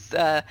 which is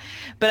but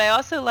I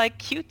also like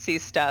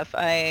cutesy stuff.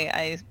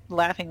 I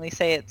laughingly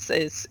say it's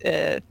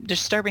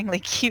disturbingly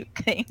cute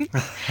things.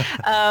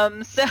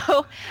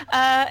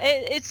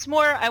 It's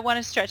more, I want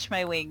to stretch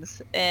my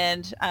wings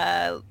and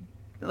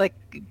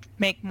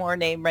make more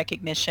name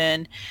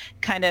recognition,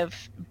 kind of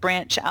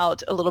branch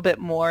out a little bit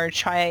more,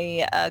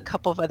 try a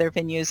couple of other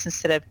venues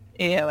instead of,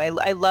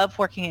 I love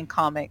working in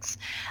comics.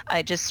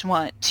 I just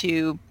want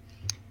to,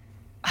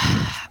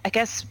 I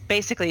guess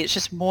basically it's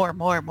just more.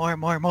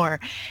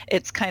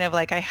 It's kind of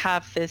like I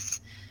have this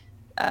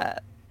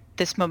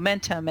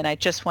momentum, and I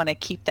just want to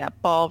keep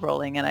that ball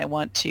rolling, and I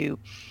want to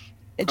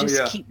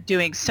keep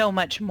doing so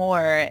much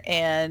more,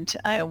 and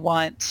I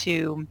want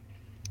to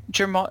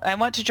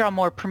draw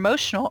more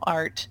promotional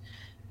art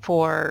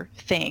for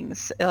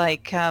things.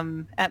 Like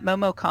at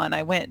MomoCon,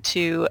 I went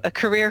to a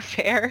career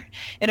fair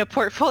in a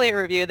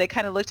portfolio review. They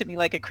kind of looked at me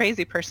like a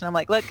crazy person. I'm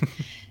like, look,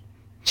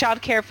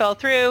 childcare fell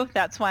through.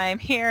 That's why I'm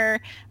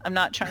here. I'm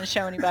not trying to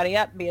show anybody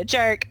up and be a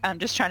jerk. I'm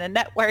just trying to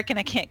network, and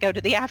I can't go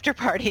to the after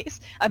parties.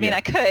 I mean, Yeah.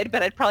 I could,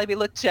 but I'd probably be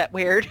looked at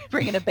weird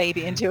bringing a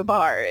baby into a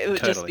bar. It would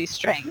just Totally. be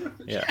strange.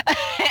 Yeah.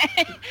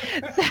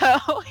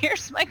 So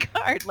here's my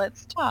card.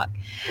 Let's talk.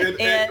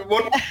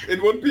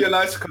 It would be a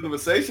nice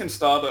conversation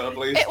starter at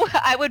least.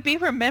 I would be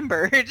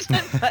remembered,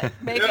 but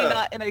maybe Yeah.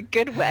 not in a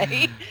good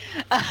way.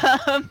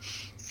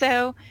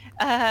 So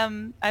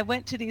I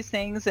went to these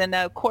things, and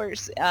of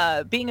course,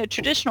 being a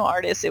traditional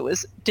artist, it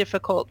was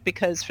difficult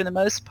because for the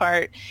most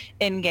part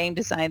in game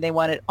design, they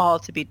want it all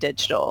to be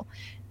digital.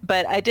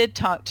 But I did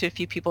talk to a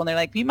few people, and they're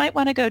like, you might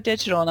want to go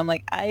digital. And I'm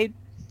like,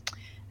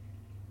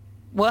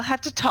 we'll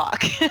have to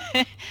talk.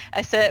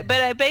 I said,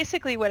 but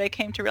basically what I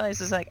came to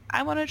realize is like,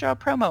 I want to draw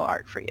promo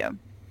art for you.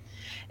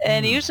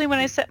 And usually when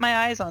I set my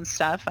eyes on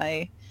stuff,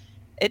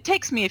 it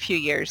takes me a few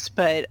years,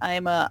 but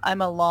I'm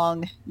a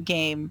long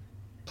game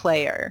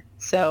player.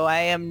 So I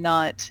am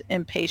not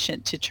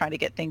impatient to try to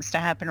get things to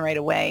happen right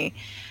away.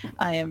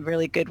 I am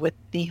really good with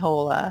the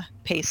whole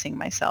pacing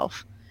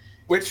myself.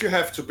 Which you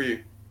have to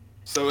be.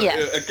 So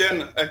Yes.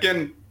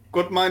 again,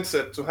 good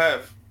mindset to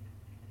have.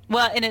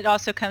 Well, and it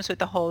also comes with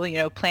the whole,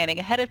 planning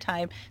ahead of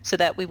time so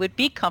that we would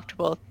be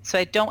comfortable, so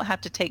I don't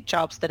have to take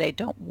jobs that I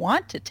don't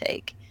want to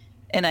take,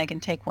 and I can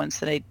take ones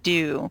that I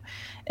do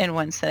and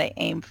ones that I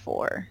aim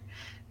for.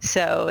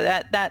 So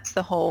that's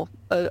the whole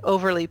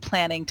overly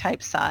planning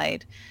type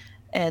side.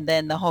 And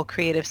then the whole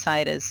creative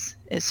side is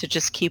to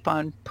just keep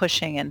on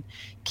pushing and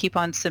keep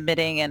on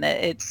submitting, and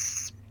it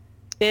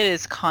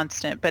is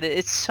constant, but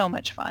it's so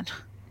much fun.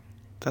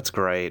 That's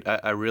great.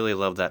 I really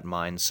love that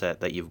mindset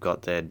that you've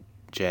got there,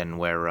 Jen,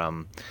 where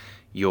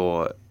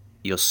you're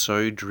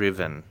so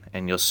driven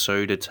and you're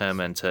so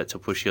determined to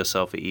push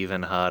yourself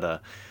even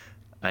harder.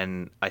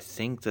 And I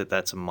think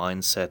that's a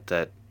mindset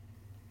that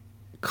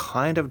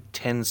kind of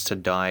tends to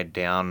die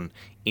down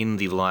in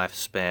the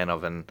lifespan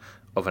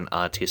of an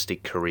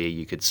artistic career,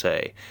 you could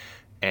say.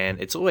 And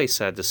it's always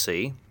sad to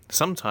see.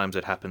 Sometimes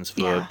it happens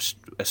for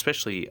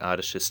especially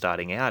artists just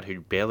starting out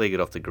who barely get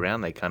off the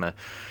ground. They kind of,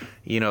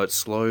 it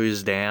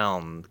slows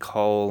down.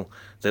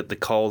 The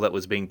coal that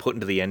was being put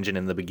into the engine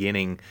in the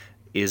beginning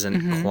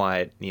isn't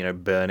quite,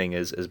 burning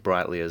as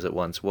brightly as it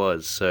once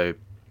was. So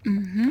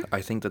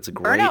I think that's a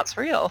great... Burnout's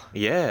real.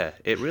 Yeah,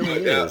 it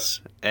really Yeah.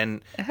 is.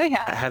 And Oh,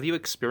 yeah. have you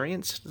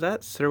experienced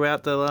that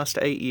throughout the last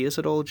 8 years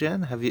at all,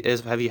 Jen? Have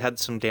you had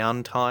some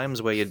down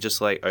times where you're just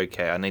like,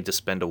 okay, I need to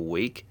spend a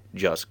week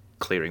just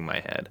clearing my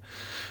head?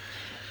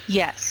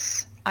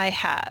 Yes, I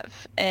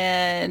have.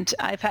 And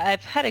I've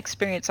had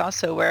experience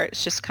also where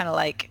it's just kind of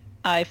like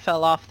I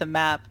fell off the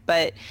map,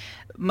 but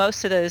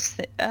most of those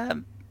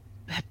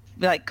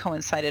like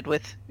coincided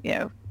with,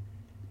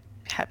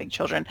 having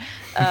children.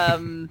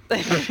 That's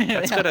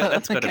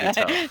gotta be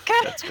tough.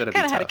 That's gotta be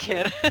Kind of had a tough.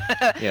 kid.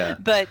 Yeah.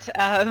 But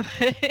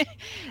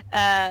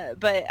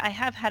but I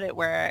have had it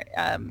where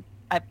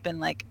I've been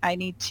like, I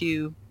need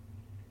to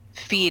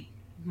feed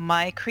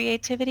my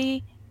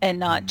creativity and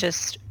not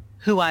just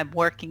who I'm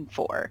working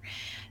for.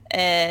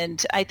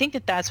 And I think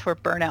that's where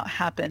burnout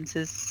happens,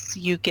 is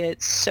you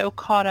get so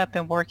caught up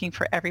in working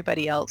for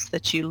everybody else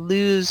that you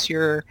lose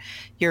your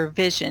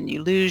vision,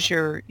 you lose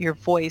your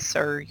voice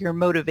or your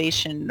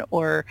motivation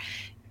or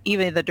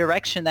even the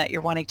direction that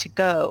you're wanting to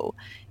go.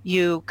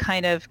 You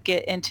kind of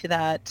get into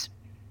that,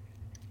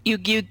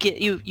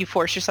 you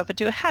force yourself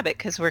into a habit,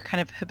 because we're kind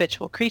of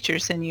habitual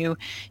creatures, and you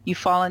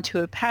fall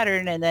into a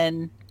pattern, and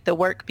then the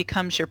work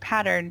becomes your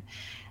pattern.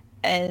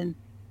 And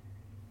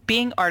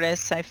being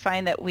artists, I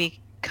find that we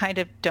kind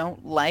of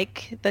don't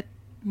like the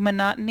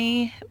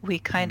monotony. We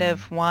kind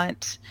of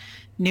want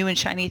new and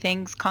shiny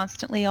things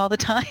constantly all the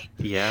time.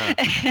 Yeah.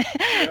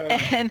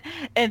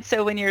 And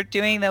so when you're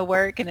doing the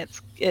work and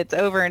it's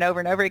over and over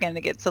and over again,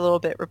 it gets a little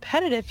bit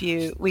repetitive.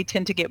 We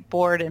tend to get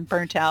bored and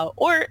burnt out,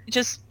 or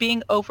just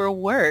being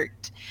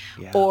overworked,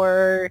 Yeah.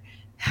 or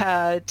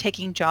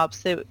taking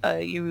jobs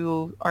that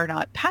you are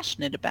not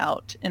passionate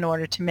about in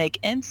order to make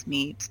ends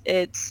meet.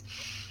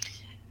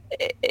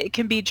 It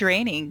can be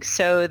draining.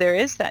 So there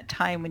is that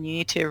time when you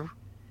need to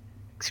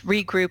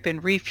regroup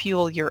and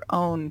refuel your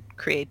own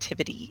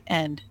creativity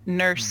and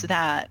nurse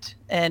that,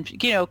 and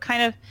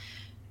kind of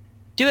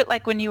do it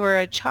like when you were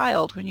a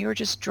child, when you were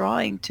just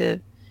drawing to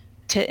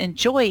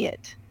enjoy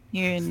it.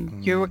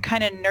 You were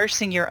kind of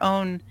nursing your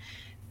own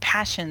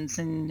passions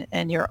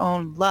and your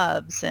own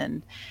loves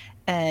and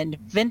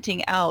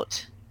venting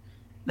out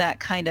that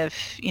kind of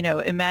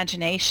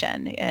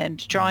imagination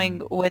and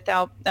drawing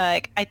without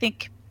I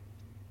think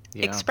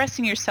Yeah.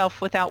 expressing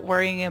yourself without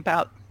worrying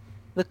about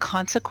the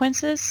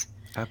consequences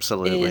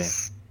Absolutely.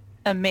 is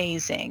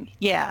amazing.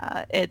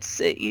 Yeah,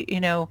 it's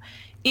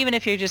even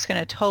if you're just going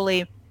to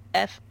totally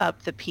F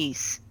up the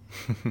piece,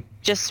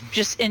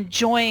 just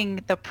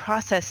enjoying the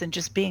process and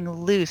just being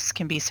loose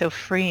can be so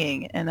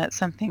freeing, and that's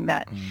something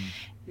that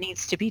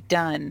needs to be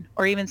done.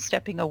 Or even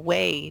stepping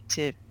away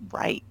to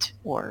write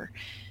or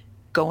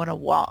go on a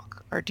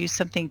walk or do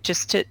something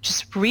just to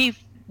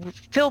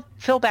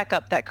fill back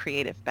up that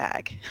creative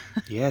bag.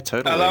 Yeah,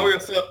 totally.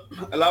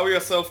 Allow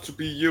yourself to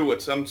be you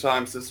at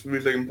sometimes is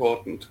really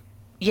important.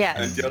 Yes,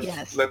 And just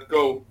yes. let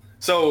go.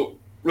 So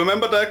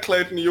remember that,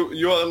 Clayton,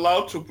 you're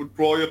allowed to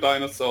draw your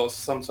dinosaurs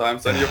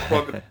sometimes and your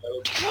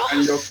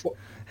crocodiles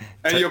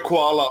and your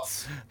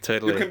koalas.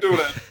 Totally. You can do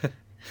that.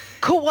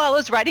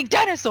 Koalas riding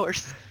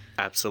dinosaurs.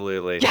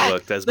 Absolutely. Yes.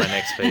 Look, there's my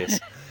next piece.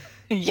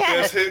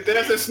 Yes.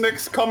 There's his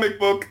next comic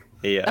book.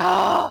 Yeah.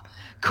 Oh,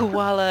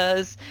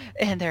 koalas,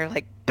 and they're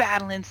like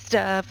battling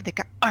stuff. They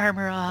got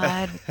armor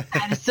on,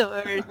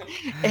 dinosaurs,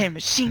 and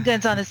machine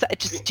guns on the side.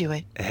 Just do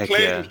it. Heck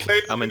Clayton, yeah.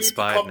 Clayton, I'm you need to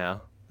inspired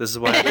now. This is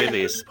why I do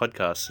these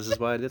podcasts. This is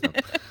why I did them.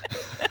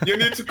 You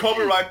need to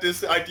copyright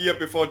this idea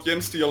before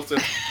Jen steals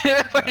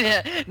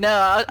it.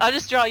 No, I'll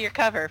just draw your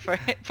cover for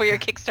your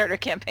Kickstarter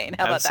campaign.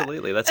 How about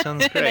Absolutely. That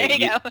sounds There great.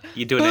 you go.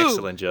 You do an Boom.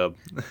 excellent job.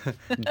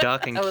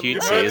 Dark and I would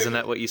cutesy, love it. isn't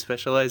that what you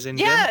specialize in,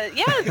 that? Jen?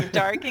 Yeah, it's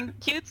dark and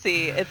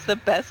cutesy. It's the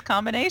best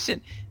combination.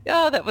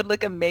 Oh, that would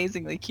look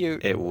amazingly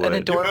cute. It would. An You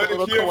You adorable heard it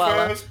little here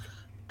koala first.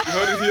 You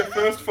heard it here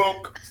first,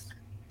 folks.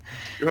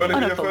 You heard it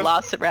on a here first.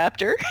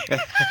 velociraptor.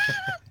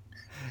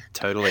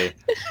 Totally.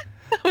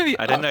 That would be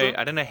I don't know. awesome.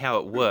 I don't know how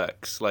it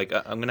works. Like,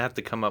 I'm gonna have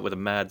to come up with a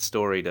mad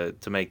story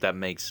to make that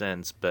make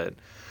sense. But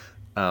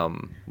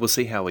we'll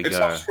see how we It's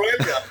go.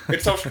 Australia.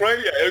 It's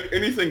Australia.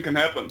 Anything can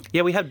happen.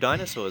 Yeah, we have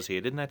dinosaurs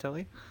here, didn't I tell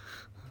you?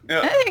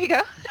 Yeah. There you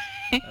go.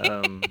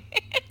 Um,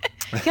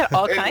 You got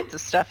all kinds of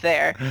stuff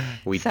there.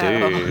 we So-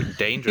 do.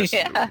 Dangerous.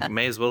 Yeah.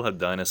 May as well have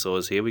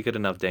dinosaurs here. We got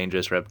enough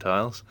dangerous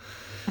reptiles.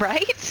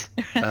 Right?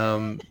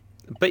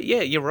 But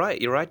yeah, you're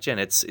right. You're right, Jen.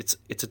 It's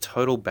a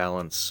total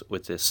balance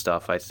with this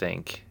stuff. I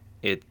think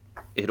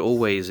it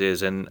always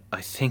is, and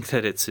I think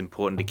that it's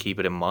important to keep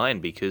it in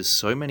mind because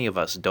so many of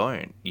us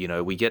don't. You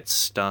know, we get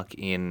stuck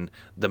in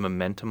the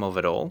momentum of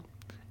it all,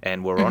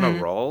 and we're on a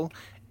roll.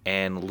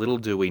 And little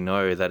do we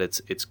know that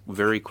it's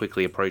very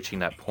quickly approaching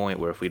that point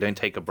where if we don't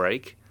take a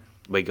break,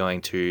 we're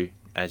going to,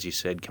 as you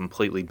said,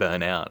 completely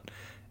burn out.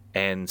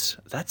 And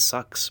that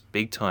sucks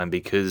big time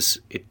because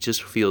it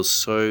just feels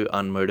so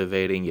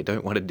unmotivating. You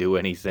don't want to do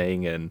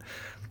anything. And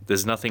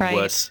there's nothing Right.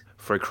 worse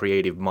for a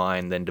creative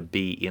mind than to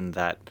be in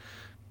that,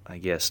 I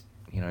guess,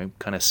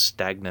 kind of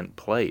stagnant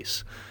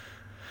place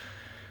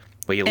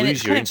where you And lose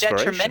it's your kind of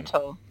inspiration.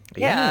 detrimental.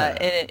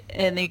 Yeah.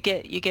 And you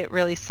get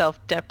really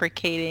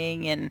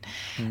self-deprecating, and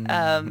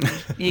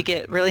you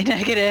get really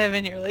negative,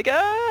 and you're like,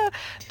 ah.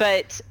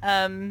 But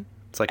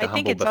It's like I a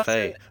think humble it's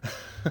also-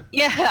 buffet.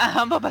 yeah,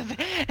 humble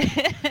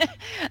buffet.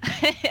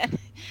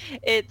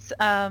 It's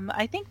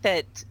I think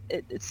that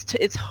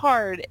it's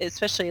hard,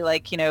 especially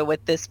like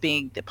with this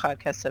being the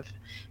podcast of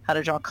how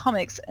to draw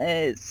comics.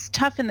 It's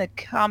tough in the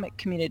comic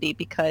community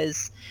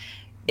because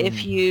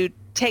if you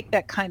take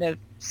that kind of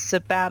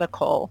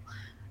sabbatical,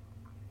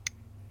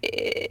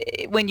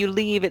 when you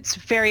leave, it's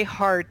very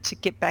hard to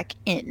get back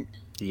in.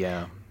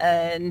 Yeah.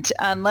 And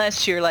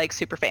unless you're like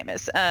super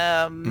famous,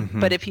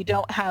 but if you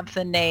don't have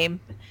the name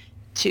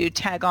to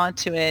tag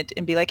onto it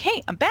and be like,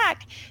 hey, I'm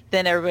back,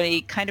 then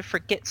everybody kind of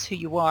forgets who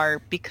you are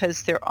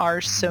because there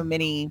are so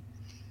many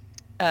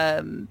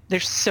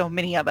there's so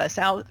many of us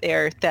out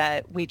there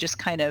that we just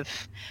kind of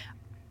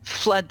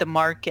flood the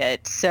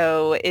market,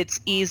 so it's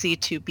easy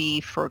to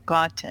be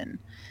forgotten.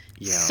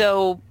 Yeah.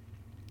 So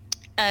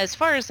as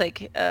far as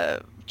like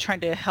trying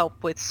to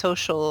help with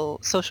social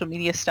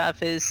media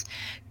stuff is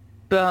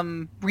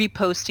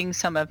reposting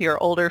some of your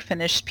older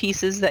finished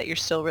pieces that you're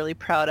still really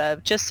proud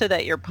of, just so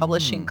that you're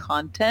publishing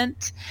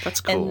content. That's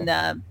cool.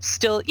 And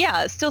still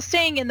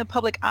staying in the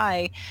public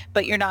eye,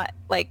 but you're not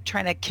like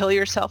trying to kill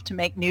yourself to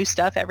make new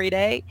stuff every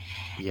day.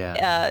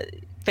 Yeah.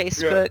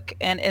 Facebook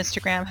and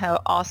Instagram have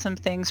awesome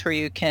things where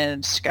you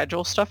can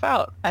schedule stuff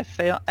out. I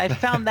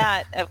found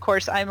that, of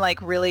course, I'm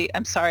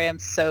sorry, I'm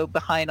so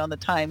behind on the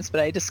times, but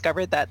I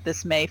discovered that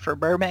this May for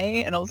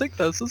Mermay, and I was like,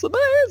 this is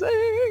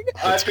amazing.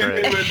 I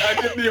great.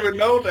 didn't even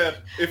know that.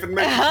 If it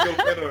makes you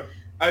feel better,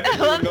 I didn't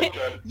even know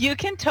that. You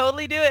can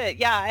totally do it.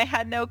 Yeah, I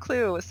had no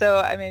clue. So,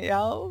 I mean,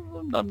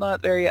 I'm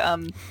not very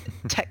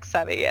tech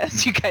savvy,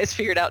 as you guys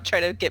figured out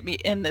trying to get me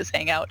in this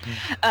hangout.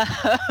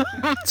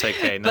 It's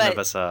okay. None but- of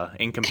us are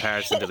in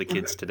comparison to the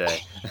kids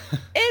today.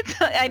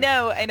 I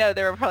know.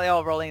 They were probably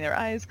all rolling their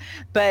eyes.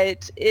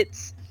 But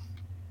it's,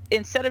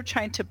 instead of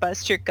trying to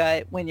bust your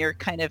gut when you're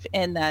kind of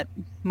in that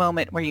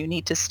moment where you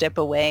need to step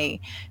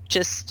away,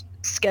 just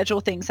schedule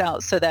things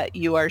out so that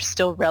you are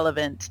still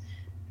relevant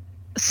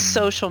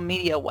social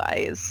media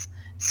wise,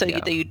 so Yeah.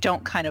 that you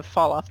don't kind of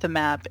fall off the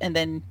map, and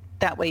then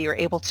that way you're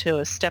able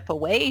to step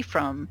away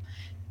from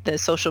the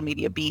social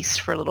media beast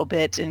for a little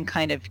bit and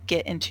kind of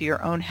get into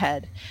your own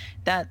head.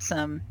 That's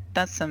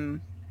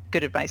some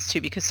good advice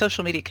too, because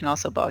social media can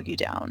also bog you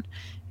down.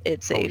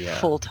 It's a yeah.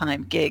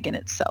 full-time gig in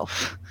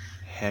itself.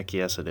 Heck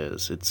yes, it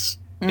is. It's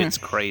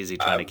crazy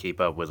trying to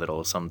keep up with it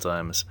all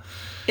sometimes.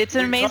 It's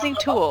an We amazing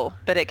talk tool,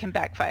 but it can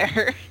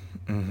backfire.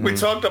 We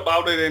talked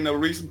about it in a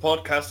recent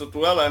podcast as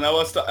well, and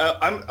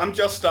I'm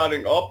just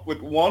starting up with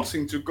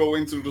wanting to go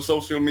into the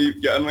social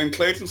media. And when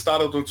Clayton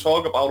started to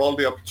talk about all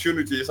the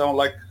opportunities, I'm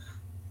like,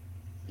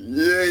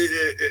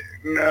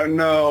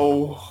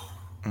 No.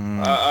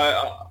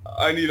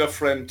 I need a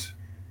friend.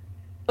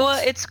 Well,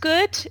 it's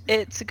good.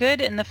 It's good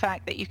in the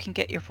fact that you can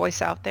get your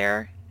voice out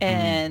there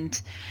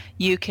and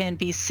you can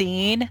be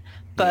seen.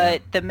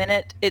 But the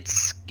minute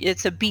it's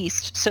a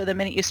beast, so the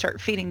minute you start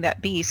feeding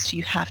that beast,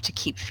 you have to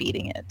keep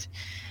feeding it.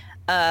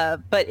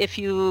 But if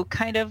you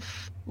kind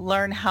of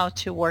learn how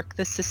to work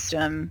the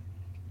system,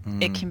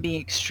 it can be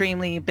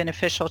extremely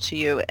beneficial to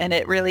you. And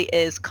it really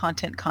is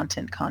content.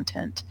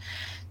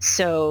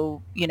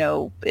 So,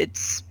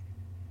 it's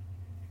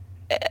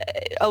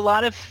a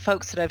lot of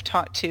folks that I've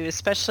talked to,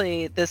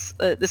 especially this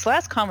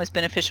last con was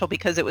beneficial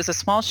because it was a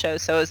small show,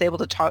 so I was able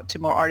to talk to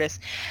more artists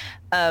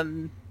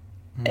and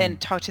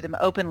talk to them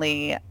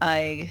openly.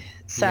 I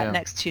sat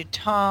next to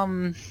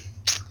Tom.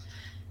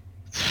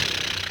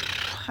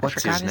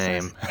 What's his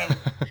name?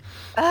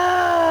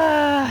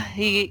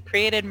 He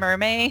created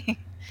Mermaid.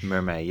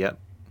 Mermaid, yep.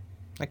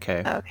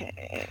 Okay.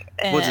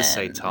 And We'll just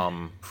say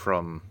Tom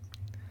from...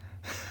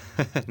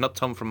 Not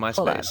Tom from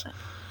MySpace.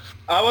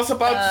 I was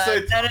about to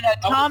say... No,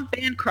 Tom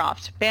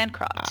Bancroft.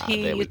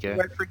 He used to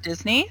work for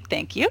Disney.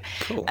 Thank you.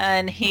 Cool.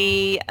 And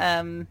he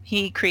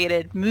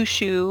created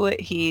Mushu.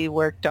 He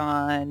worked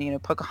on,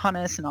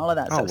 Pocahontas and all of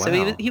that stuff. Wow.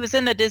 So he was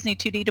in the Disney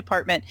 2D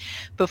department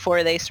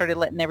before they started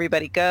letting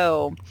everybody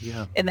go.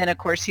 Yeah. And then, of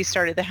course, he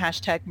started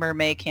the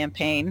 #Mermaid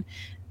campaign.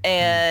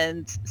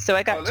 And so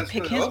I got to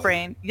pick his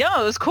brain.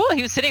 Yeah, it was cool.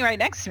 He was sitting right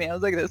next to me. I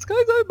was like, this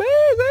guy's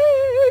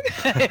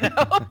amazing.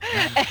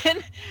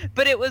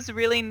 But it was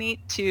really neat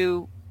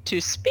to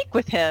speak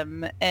with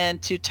him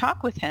and to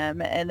talk with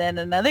him. And then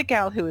another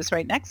gal who was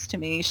right next to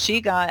me,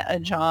 she got a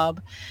job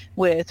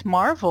with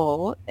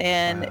Marvel,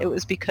 and it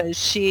was because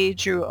she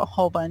drew a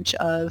whole bunch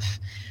of,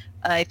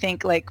 I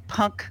think, like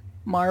punk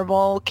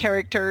Marvel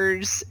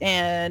characters,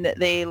 and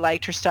they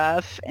liked her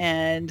stuff,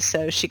 and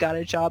so she got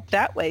a job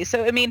that way.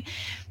 So, I mean,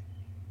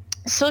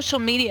 social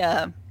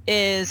media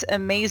is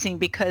amazing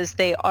because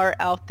they are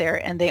out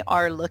there and they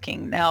are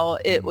looking. Now,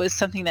 it was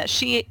something that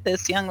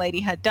this young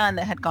lady had done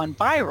that had gone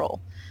viral,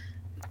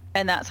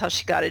 and that's how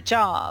she got a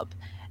job.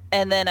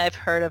 And then I've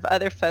heard of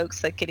other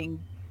folks like getting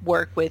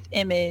work with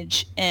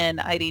Image and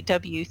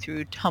IDW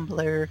through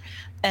Tumblr,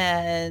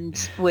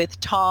 and with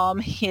Tom,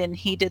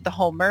 he did the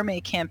whole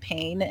Mermaid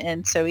campaign,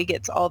 and so he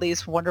gets all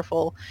these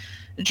wonderful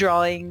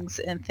drawings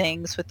and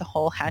things with the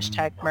whole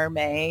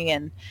 #Mermaid,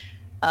 and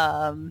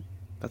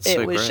That's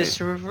so it was great.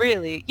 just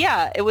really,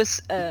 it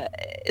was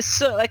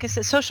so, like I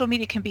said, social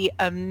media can be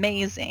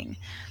amazing,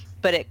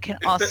 but it can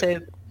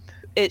also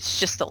it's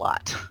just a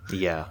lot.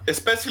 Yeah.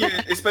 Especially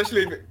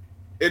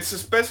it's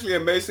especially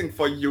amazing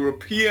for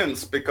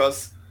Europeans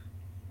because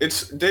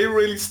they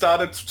really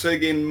started to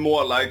take in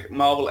more, like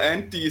Marvel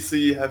and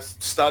DC have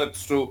started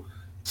to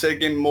take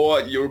in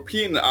more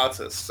European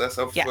artists as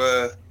of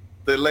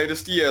the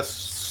latest years,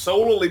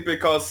 solely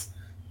because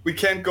we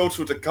can't go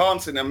to the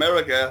cons in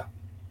America,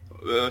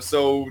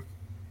 so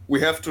we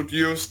have to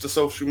use the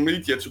social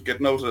media to get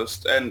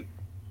noticed. And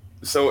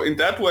so in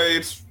that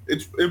way,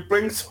 it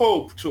brings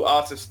hope to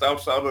artists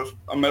outside of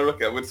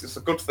America, which is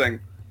a good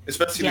thing,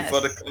 especially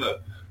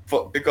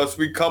because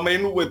we come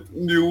in with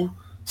new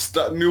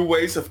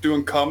ways of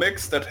doing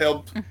comics that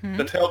helps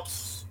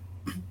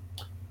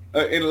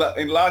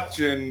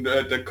enlarging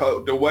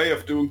the way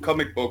of doing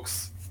comic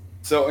books.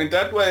 So in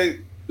that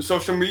way,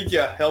 social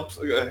media helps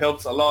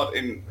a lot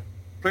in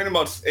pretty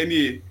much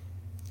any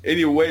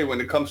way when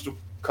it comes to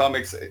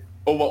comics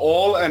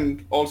overall,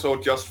 and also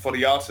just for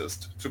the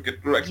artist to get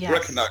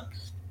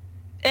recognized.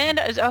 And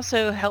it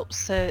also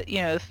helps,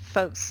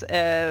 folks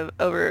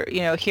over,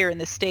 here in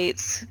the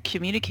States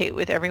communicate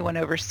with everyone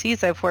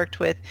overseas. I've worked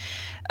with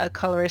a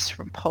colorist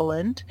from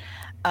Poland.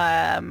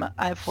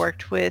 I've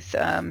worked with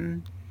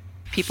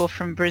people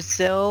from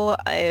Brazil.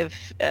 I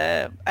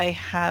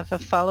have a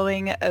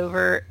following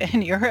over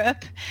in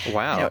Europe.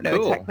 Wow, I don't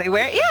know exactly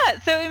where. Yeah,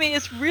 so I mean,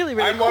 it's really,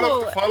 really cool. I'm one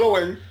of the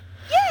following.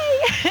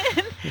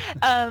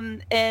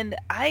 Yay! And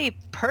I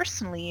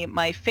personally,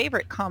 my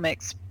favorite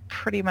comics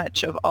pretty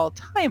much of all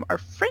time are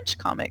French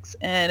comics,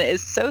 and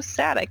it's so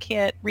sad I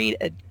can't read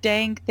a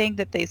dang thing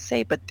that they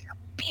say, but they're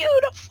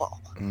beautiful.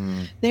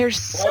 They're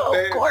so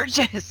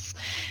gorgeous.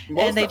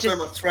 Most of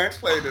them are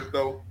translated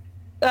though.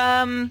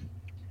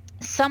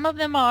 Some of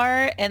them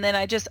are, and then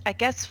I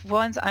guess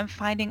ones I'm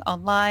finding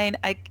online,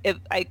 I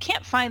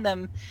can't find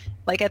them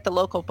like at the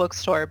local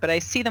bookstore, but I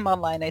see them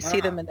online. I see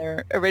them in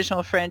their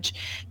original French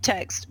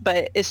text,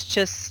 but it's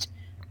just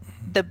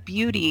the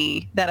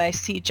beauty that I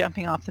see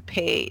jumping off the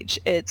page.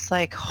 It's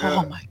like,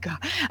 oh my God.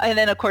 And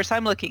then of course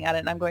I'm looking at it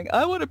and I'm going,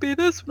 I want to be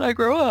this when I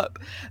grow up.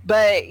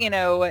 But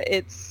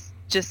it's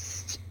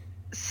just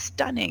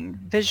stunning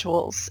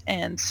visuals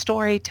and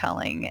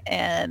storytelling,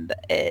 and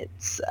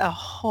it's a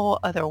whole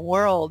other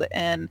world.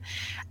 And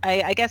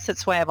I guess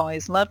that's why I've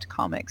always loved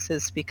comics,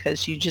 is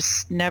because you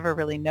just never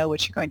really know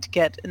what you're going to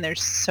get, and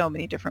there's so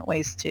many different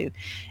ways to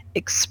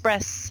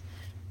express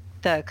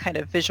the kind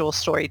of visual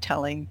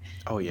storytelling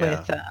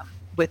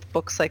with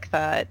books like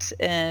that.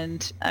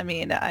 And I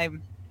mean,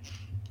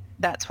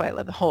 that's why I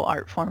love the whole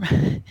art form.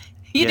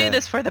 You Yeah. do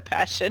this for the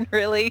passion,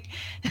 really.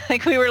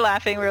 Like we were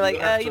laughing. We were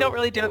like, you don't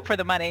really do it for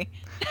the money.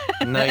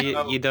 No,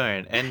 you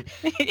don't. And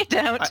You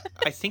don't.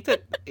 I think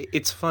that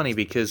it's funny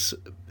because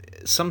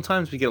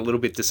sometimes we get a little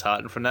bit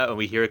disheartened from that when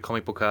we hear a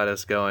comic book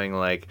artist going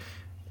like,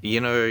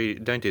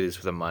 don't do this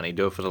for the money,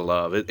 do it for the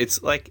love.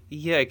 It's like,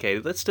 yeah, okay,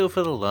 let's do it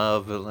for the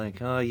love. But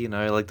like,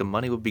 like the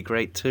money would be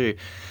great too.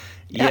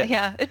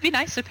 Yeah, it'd be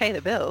nice to pay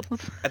the bills.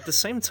 At the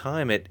same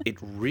time, it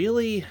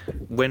really,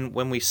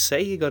 when we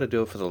say you got to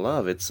do it for the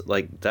love, it's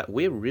like that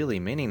we're really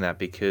meaning that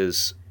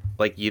because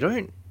like you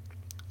don't.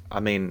 I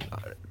mean,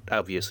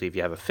 obviously, if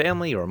you have a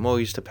family or a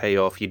mortgage to pay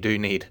off, you do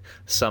need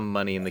some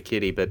money in the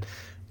kitty. But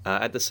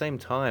at the same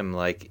time,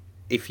 like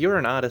if you're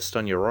an artist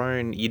on your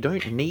own, you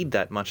don't need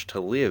that much to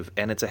live,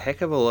 and it's a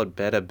heck of a lot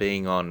better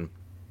being on,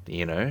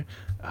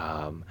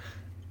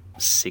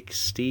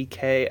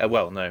 60K.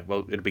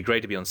 Well, it'd be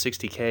great to be on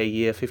 60K a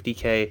year,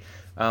 50K.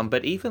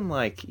 But even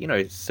like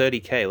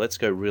 30K. Let's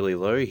go really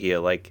low here.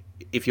 Like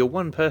if you're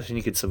one person,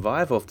 you could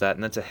survive off that,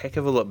 and that's a heck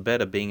of a lot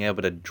better being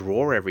able to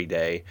draw every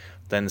day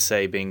than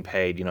say being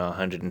paid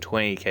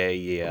 120K a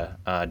year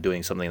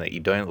doing something that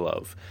you don't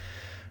love.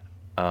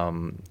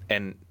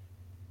 And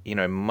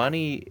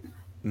money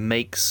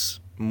makes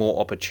more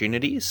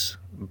opportunities,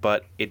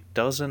 but it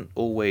doesn't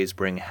always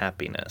bring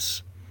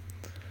happiness.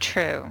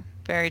 True.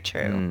 Very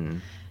true.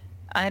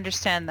 I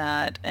understand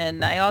that.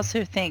 And I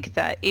also think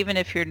that even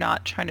if you're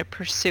not trying to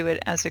pursue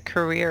it as a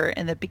career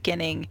in the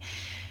beginning,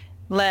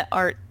 let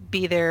art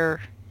be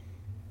there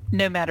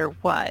no matter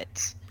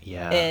what.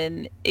 Yeah.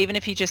 And even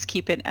if you just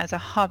keep it as a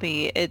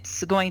hobby,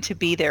 it's going to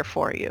be there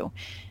for you.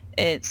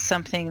 It's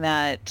something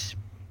that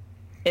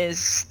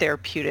is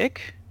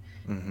therapeutic.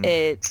 Mm-hmm.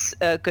 It's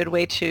a good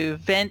way to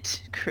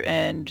vent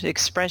and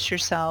express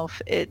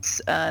yourself. It's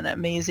an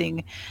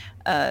amazing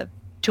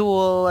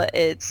tool.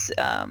 It's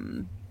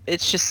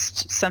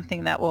just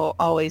something that will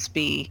always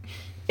be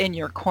in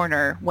your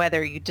corner,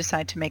 whether you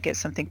decide to make it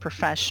something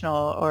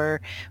professional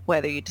or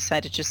whether you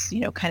decide to just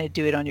kind of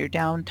do it on your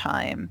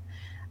downtime.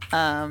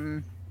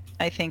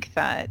 I think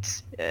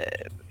that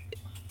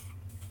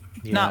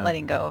not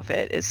letting go of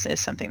it is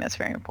something that's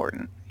very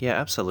important. Yeah,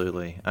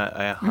 absolutely.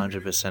 I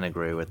 100%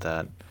 agree with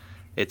that.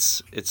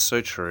 It's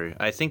so true.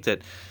 I think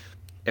that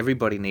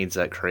everybody needs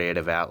that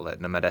creative outlet,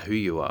 no matter who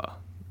you are.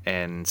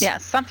 And yeah,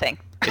 something.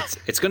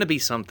 it's going to be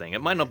something.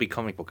 It might not be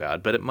comic book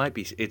art, but it might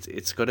be.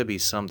 It's got to be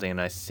something.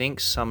 And I think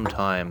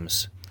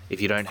sometimes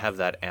if you don't have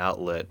that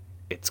outlet,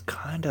 it's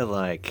kind of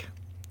like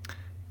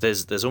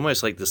there's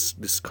almost like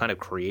this kind of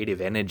creative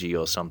energy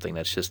or something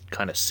that's just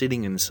kind of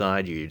sitting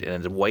inside you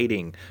and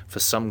waiting for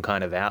some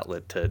kind of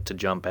outlet to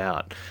jump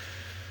out.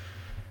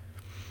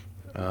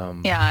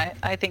 Yeah,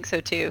 I think so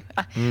too.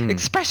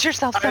 Express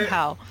yourself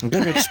somehow. You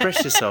gotta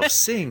express yourself.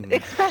 Sing.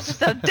 Express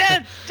yourself.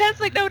 Dance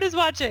like no one is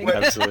watching.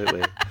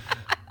 Absolutely.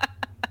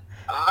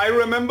 I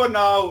remember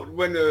now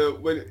when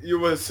you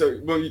were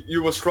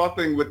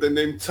struggling with the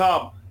name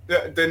Tom.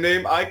 The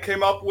name I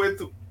came up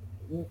with,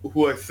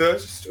 who I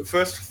first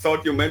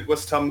thought you meant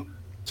was Tom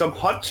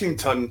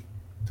Hutchinson.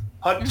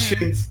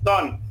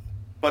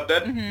 But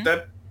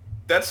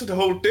that's a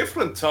whole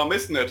different Tom,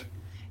 isn't it?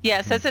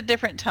 Yes, that's a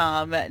different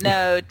Tom.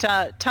 No,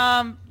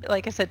 Tom,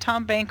 like I said,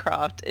 Tom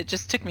Bancroft. It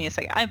just took me a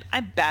second.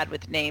 I'm bad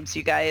with names,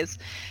 you guys.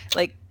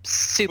 Like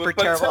super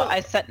But terrible. tell- I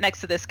sat next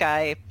to this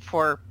guy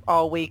for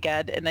all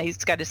weekend, and he's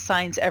got his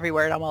signs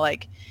everywhere, and I'm all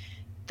like,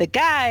 the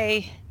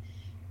guy,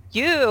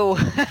 you're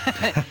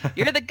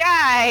the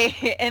guy.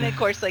 And of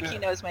course, like he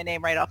knows my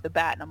name right off the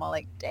bat, and I'm all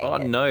like, dang Oh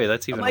it. no,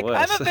 that's I'm even like,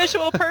 worse. I'm a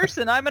visual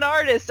person. I'm an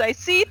artist. I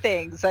see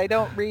things. I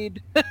don't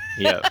read.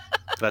 Yeah,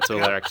 that's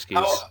all our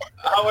excuse.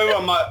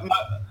 However,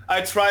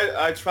 I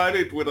tried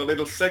it with a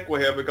little segue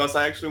here because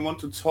I actually want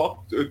to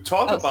talk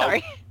Oh, about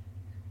sorry.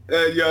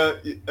 your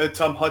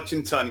Tom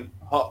Hutchinson.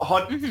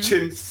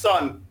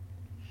 Hutchinson.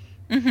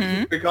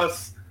 Mm-hmm.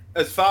 Because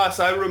as far as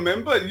I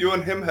remember, you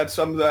and him had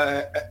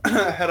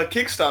had a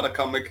Kickstarter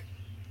comic.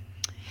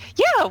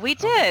 Yeah, we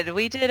did.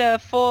 We did a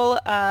full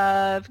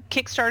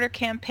Kickstarter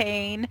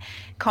campaign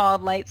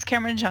called Lights,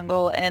 Camera, and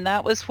Jungle, and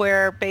that was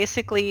where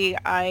basically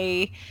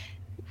I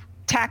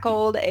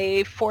tackled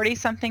a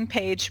 40-something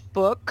page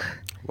book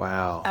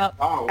Wow.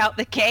 out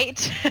the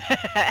gate.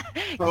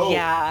 Oh.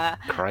 Yeah.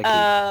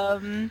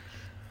 Crikey.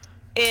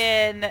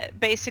 And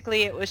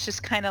basically it was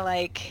just kind of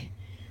like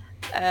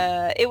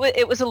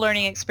it was a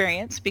learning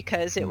experience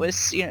because it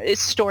was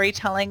it's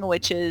storytelling,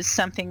 which is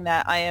something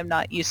that I am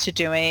not used to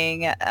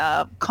doing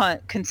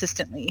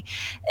consistently,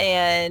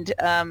 and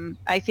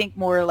I think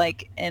more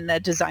like in a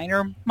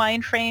designer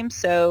mind frame.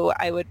 So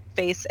I would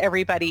face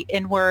everybody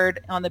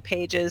inward on the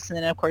pages, and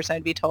then of course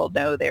I'd be told,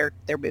 no, they're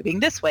moving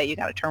this way, you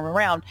got to turn them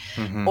around,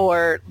 Mhm.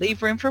 or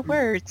leave room for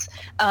words.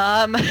 Yep.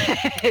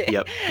 Oh,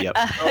 yeah.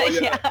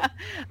 Yeah.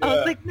 I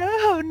was like,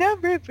 no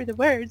room for the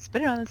words,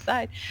 put it on the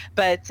side.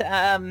 But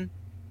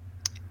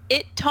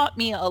it taught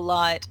me a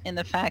lot in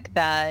the fact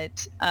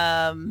that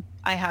I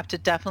have to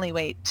definitely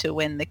wait to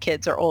when the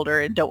kids are older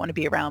and don't want to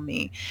be around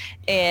me.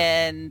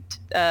 And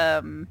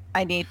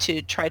I need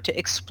to try to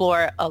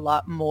explore a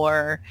lot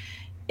more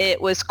It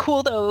was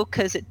cool though,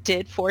 because it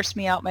did force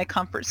me out my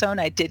comfort zone.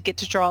 I did get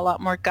to draw a lot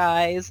more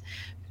guys.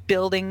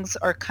 Buildings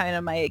are kind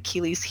of my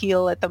Achilles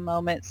heel at the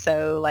moment.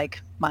 So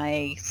like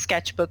my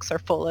sketchbooks are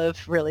full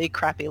of really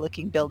crappy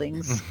looking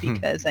buildings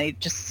because I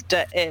just,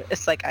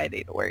 it's like I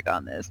need to work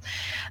on this.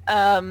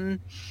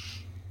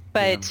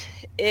 But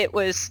it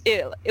was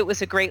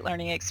a great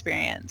learning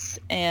experience,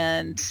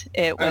 and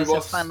it was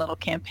a fun little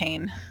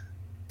campaign.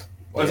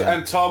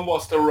 And Tom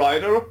was the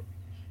writer?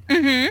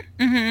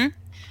 Mm-hmm, mm-hmm.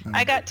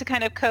 I got to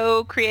kind of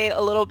co-create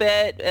a little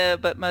bit,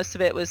 but most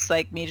of it was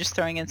like me just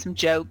throwing in some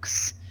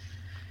jokes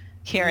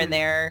here and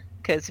there.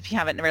 Because if you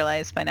haven't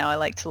realized by now, I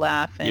like to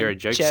laugh and You're a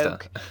jokester.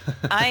 joke.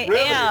 I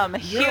Really? am.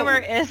 Humor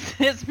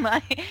is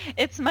my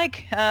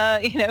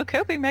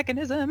coping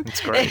mechanism.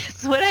 It's great.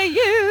 It's what I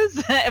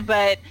use.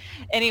 But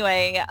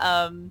anyway,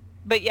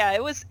 but yeah,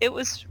 it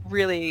was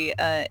really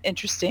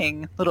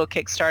interesting little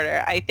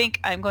Kickstarter. I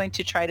think I'm going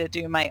to try to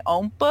do my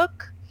own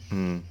book.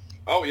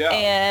 Oh yeah.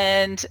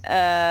 And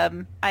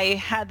I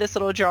had this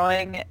little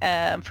drawing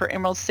for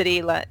Emerald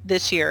City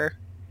last year,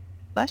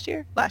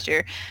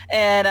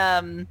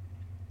 and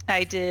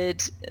I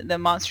did the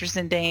Monsters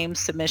and Dames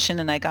submission,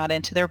 and I got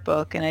into their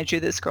book, and I drew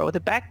this girl with a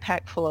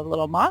backpack full of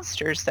little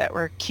monsters that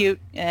were cute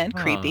and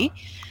creepy.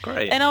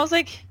 Great. And I was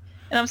like,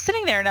 and I'm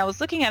sitting there, and I was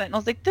looking at it, and I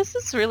was like, this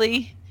is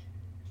really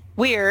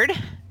weird,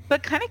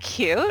 but kind of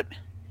cute.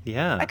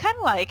 Yeah. I kind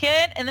of like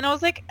it. And then I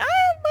was like, I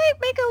might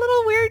make a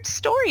little weird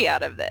story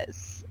out of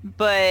this.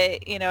 But,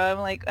 I'm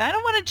like, I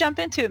don't want to jump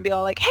into it and be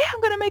all like, hey,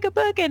 I'm going to make a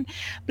book and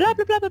blah,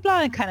 blah, blah, blah,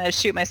 blah, and kind of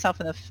shoot myself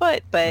in the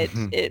foot. But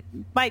it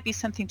might be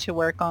something to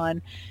work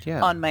on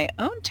my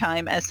own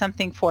time as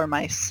something for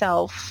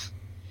myself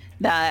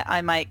that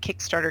I might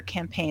Kickstarter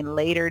campaign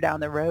later down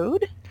the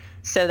road.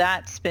 So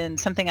that's been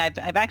something I've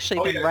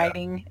actually been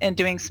writing and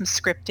doing some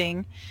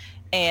scripting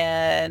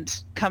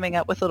and coming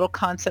up with little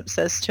concepts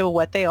as to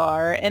what they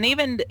are, and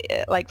even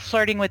like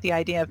flirting with the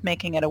idea of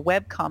making it a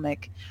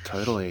webcomic.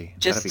 Totally.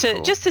 Just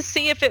to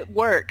see if it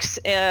works.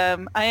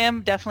 I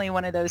am definitely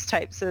one of those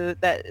types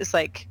that is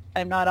like,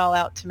 I'm not all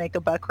out to make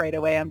a buck right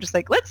away. I'm just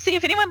like, let's see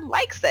if anyone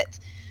likes it.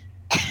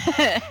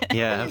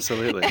 Yeah,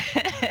 absolutely.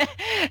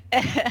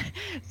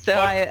 So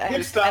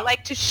I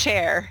like to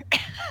share.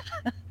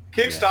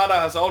 Kickstarter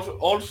has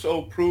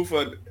also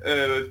proven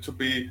to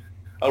be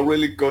a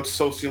really good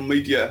social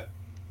media.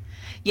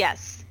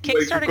 Yes,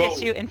 Kickstarter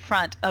gets you in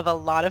front of a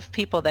lot of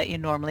people that you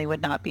normally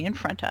would not be in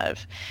front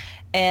of.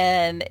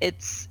 And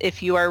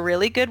if you are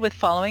really good with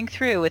following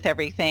through with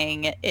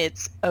everything,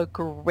 it's a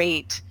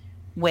great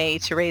way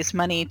to raise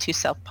money to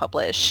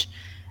self-publish.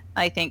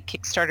 I think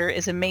Kickstarter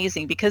is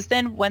amazing because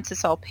then once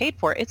it's all paid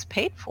for, it's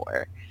paid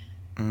for.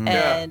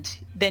 And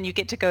then you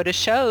get to go to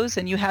shows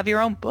and you have your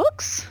own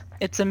books.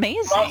 It's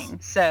amazing.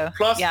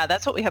 Plus,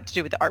 that's what we have to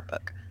do with the art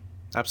book.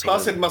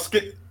 Absolutely. Plus,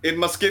 it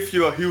must give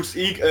you a huge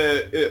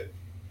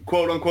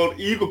quote-unquote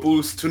ego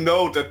boost to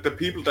know that the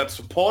people that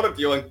supported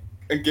you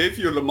and gave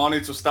you the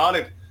money to start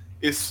it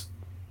is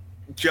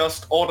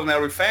just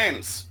ordinary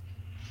fans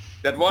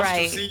that wants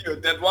to see you,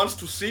 that wants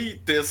to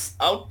see this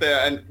out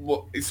there and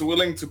is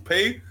willing to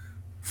pay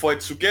for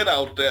it to get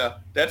out there.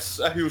 That's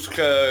a huge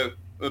pat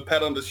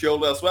on the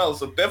shoulder as well.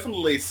 So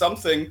definitely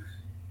something,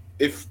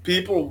 if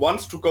people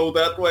wants to go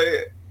that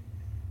way,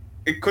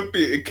 it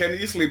can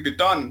easily be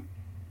done.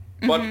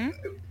 But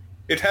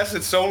it has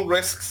its own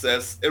risks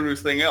as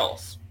everything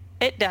else.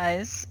 It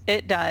does,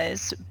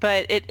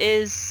 but it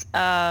is,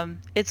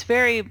 it's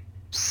very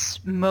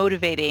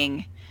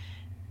motivating,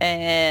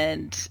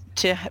 and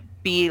to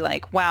be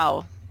like,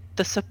 wow,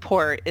 the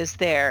support is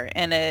there,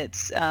 and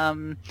it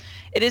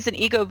is an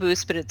ego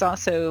boost, but it's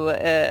also,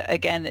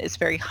 again, it's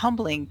very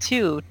humbling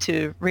too,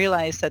 to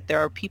realize that there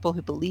are people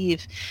who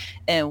believe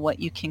in what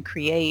you can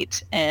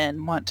create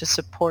and want to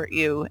support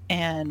you,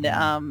 and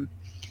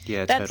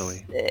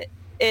totally.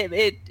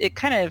 It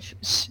kind of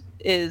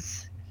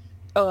is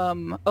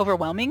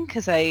overwhelming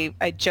because I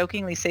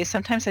jokingly say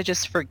sometimes I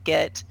just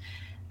forget,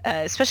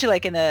 especially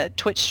like in the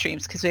Twitch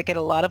streams, because we get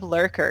a lot of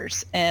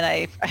lurkers, and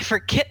I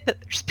forget that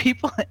there's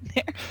people in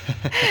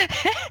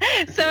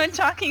there. So in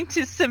talking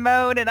to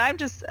Simone, and I'm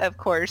just, of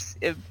course,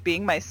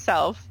 being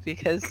myself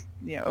because,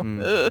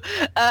 and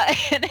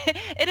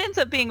it ends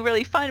up being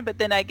really fun, but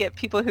then I get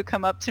people who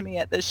come up to me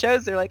at the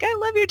shows, they're like, I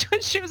love your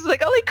Twitch streams.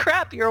 Like, holy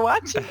crap, you're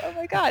watching. Oh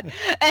my God.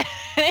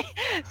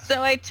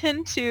 So I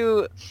tend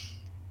to,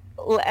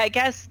 I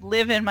guess,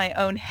 live in my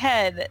own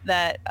head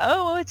that,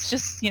 it's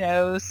just,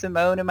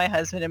 Simone and my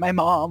husband and my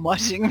mom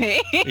watching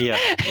me. Yeah.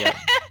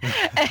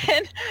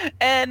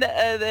 and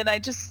then I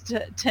just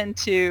tend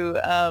to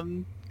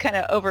kind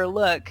of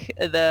overlook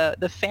the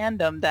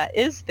fandom that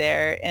is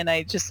there, and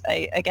I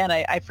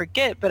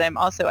forget, but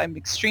I'm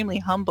extremely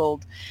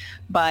humbled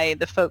by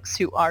the folks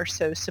who are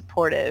so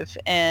supportive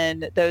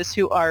and those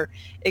who are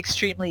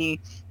extremely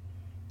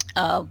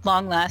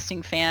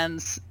long-lasting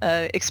fans,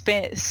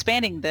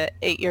 expanding the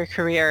 8-year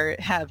career,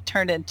 have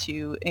turned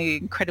into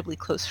incredibly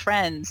close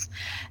friends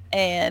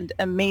and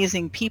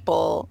amazing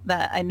people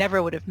that I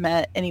never would have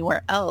met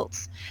anywhere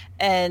else.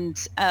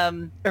 And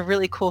a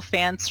really cool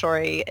fan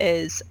story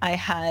is I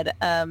had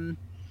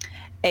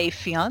a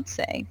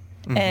fiance,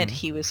 and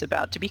he was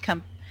about to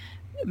become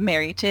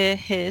married to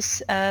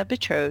his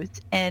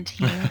betrothed, and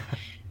he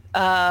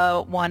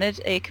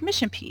wanted a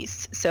commission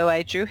piece. So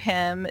I drew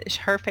him.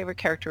 Her favorite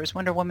character was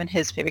Wonder Woman.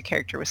 His favorite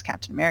character was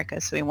Captain America.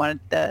 So he wanted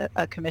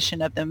a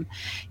commission of them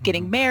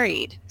getting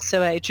married.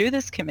 So I drew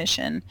this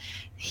commission.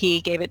 He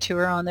gave it to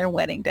her on their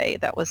wedding day.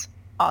 That was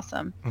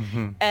awesome.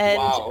 And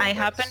Wow, I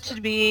happened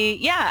to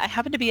be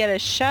at a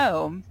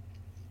show,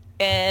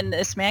 and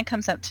this man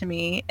comes up to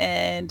me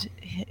and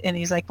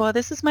he's like, well,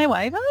 this is my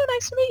wife. Oh,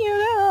 nice to meet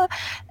you.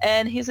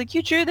 And he's like,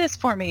 you drew this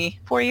for me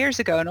 4 years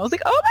ago. And I was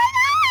like, oh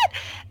my God.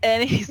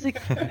 And he's like,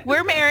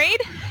 we're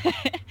married.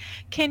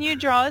 Can you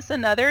draw us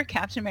another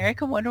Captain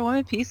America Wonder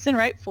Woman piece and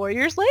write 4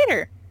 years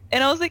later?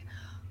 And I was like,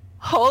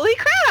 holy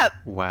crap.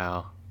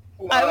 Wow.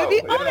 I would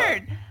be yeah.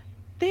 honored.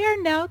 They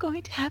are now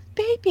going to have a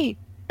baby.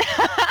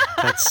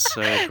 That's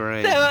so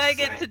great. So I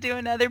get to do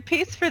another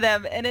piece for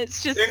them. And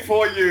it's just In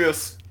 4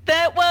 years.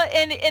 that, well,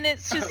 and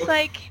it's just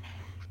like,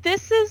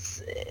 this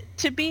is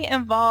to be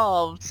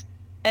involved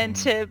and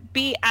to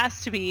be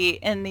asked to be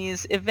in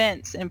these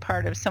events and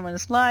part of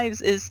someone's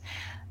lives is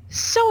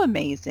so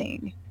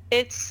amazing.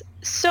 It's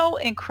so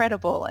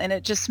incredible, and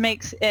it just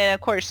makes, and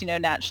of course,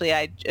 naturally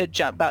I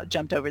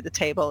jumped over the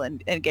table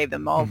and gave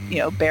them all,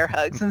 bear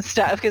hugs and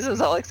stuff because I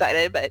was all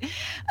excited. But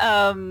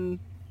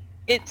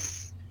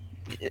it's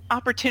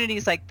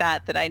opportunities like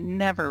that I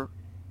never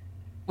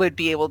would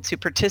be able to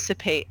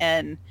participate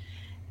in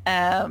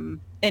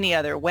any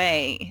other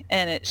way.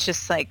 And it's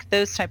just like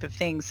those type of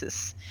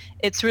things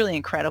it's really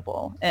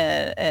incredible.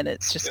 And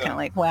it's just kind of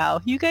like,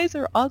 wow, you guys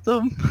are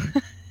awesome.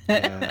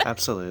 Yeah,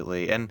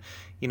 absolutely. And,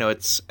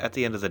 it's at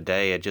the end of the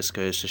day, it just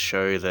goes to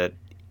show that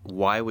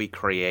why we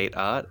create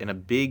art in a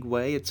big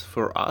way, it's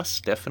for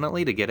us,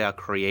 definitely, to get our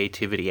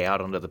creativity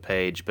out onto the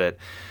page. But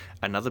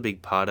another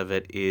big part of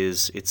it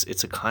is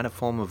it's a kind of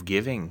form of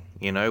giving,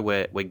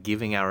 we're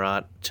giving our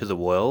art to the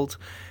world.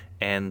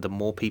 And the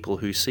more people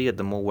who see it,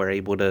 the more we're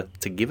able to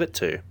give it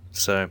to.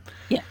 So,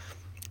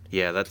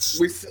 that's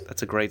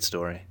a great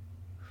story.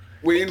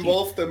 We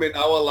involve them in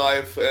our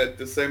life at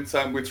the same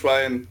time we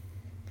try and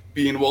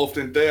be involved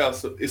in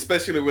theirs,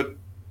 especially with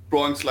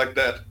drawings like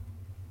that.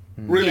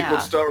 Really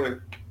good story.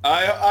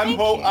 I'm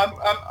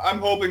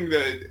hoping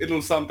that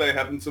it'll someday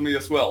happen to me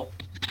as well.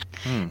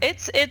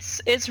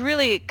 It's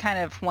really kind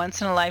of once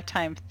in a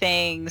lifetime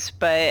things,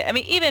 but I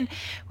mean, even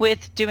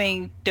with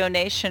doing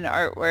donation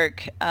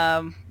artwork,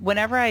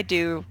 whenever I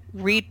do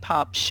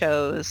ReedPop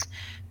shows,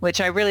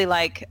 which I really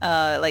like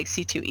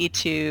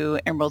C2E2,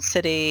 Emerald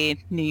City,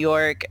 New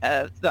York,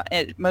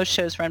 most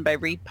shows run by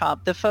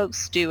ReedPop, the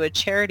folks do a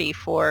charity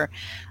for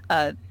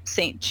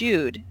St.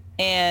 Jude.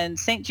 And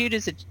St. Jude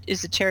is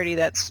a charity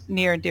that's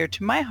near and dear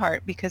to my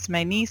heart because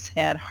my niece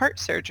had heart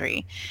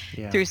surgery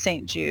through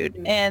St. Jude.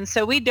 And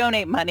so we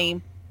donate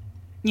money.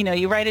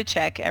 You write a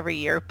check every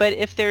year. But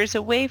if there's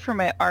a way for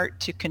my art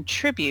to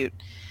contribute,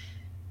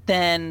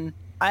 then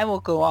I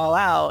will go all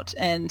out.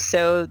 And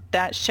so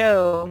that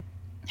show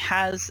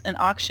has an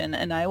auction,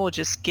 and I will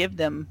just give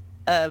them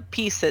a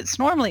piece that's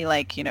normally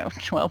like,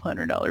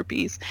 $1,200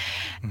 piece.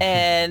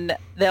 And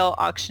they'll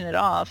auction it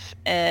off.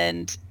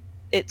 And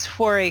it's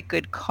for a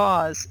good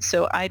cause,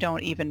 so I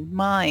don't even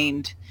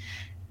mind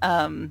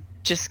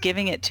just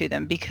giving it to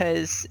them,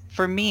 because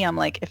for me, I'm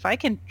like, if I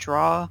can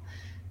draw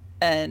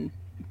and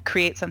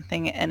create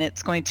something and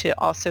it's going to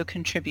also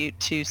contribute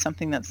to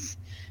something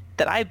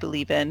that I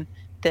believe in,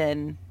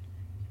 then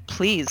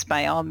please,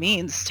 by all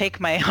means, take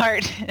my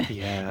art,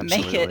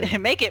 make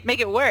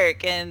it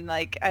work. And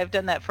like I've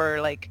done that for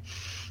like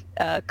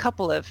a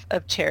couple of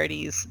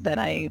charities that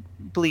I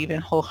believe in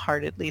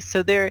wholeheartedly.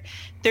 So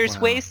there's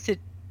ways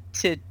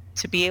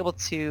to be able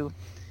to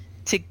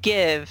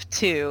give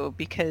too,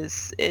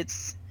 because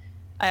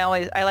I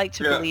like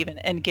to believe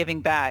in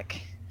giving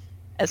back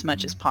as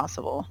much as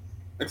possible.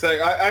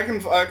 Exactly.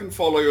 I can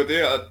follow you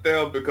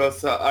there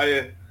because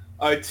I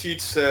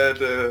teach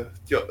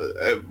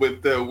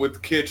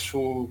with kids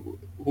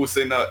who's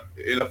in a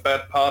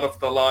bad part of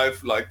their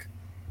life, like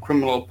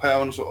criminal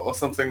parents or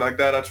something like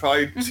that. I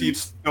try to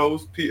teach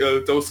those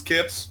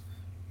kids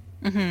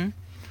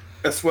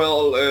as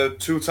well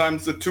 2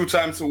 times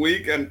a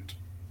week, and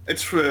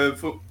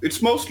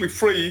it's mostly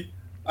free.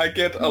 I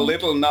get a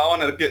little now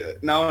and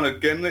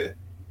again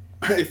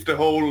if the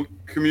whole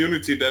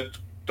community that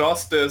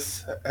does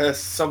this has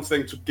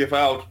something to give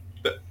out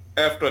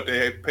after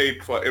they have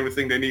paid for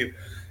everything they need.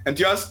 And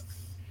just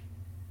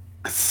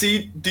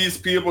see these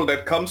people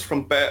that comes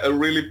from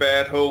really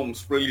bad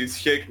homes, really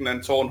shaken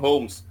and torn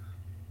homes,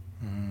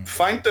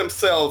 find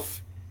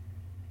themselves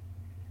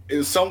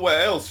in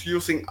somewhere else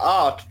using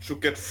art to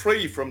get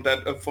free from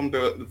that from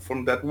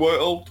that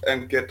world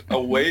and get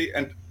away,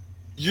 and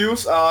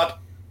use art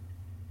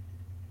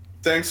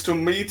thanks to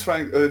me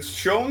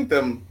showing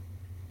them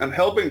and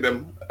helping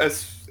them.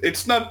 As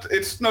it's not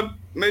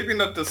maybe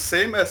not the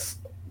same as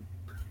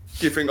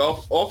giving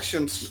up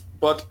auctions,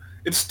 but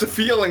it's the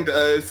feeling.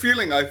 The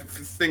feeling I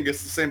think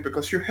is the same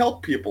because you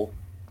help people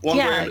one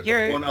way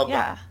or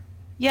another.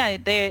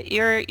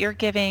 You're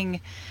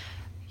giving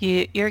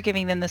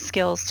them the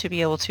skills to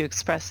be able to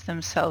express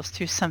themselves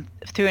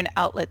through an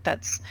outlet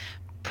that's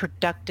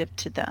productive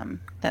to them,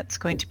 that's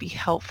going to be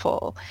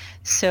helpful.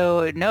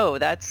 So no,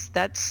 that's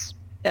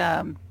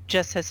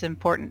just as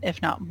important,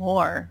 if not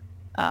more.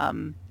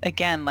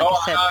 Again, like I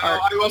said,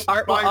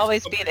 art will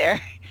always be there.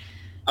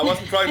 I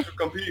wasn't trying to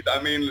compete.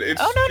 I mean, it's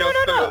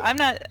no. I'm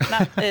not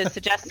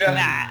suggesting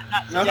that.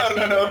 No.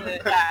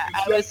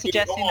 I was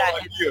suggesting that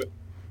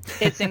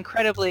it's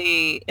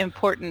incredibly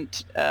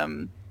important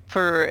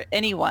for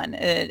anyone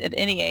at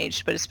any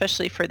age, but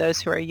especially for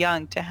those who are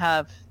young, to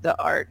have the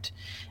art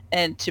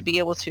and to be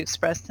able to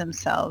express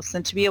themselves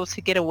and to be able to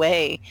get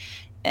away.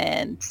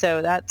 And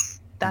so that's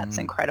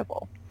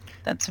incredible.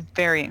 That's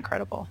very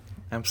incredible.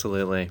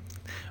 Absolutely.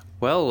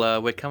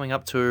 Well, we're coming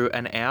up to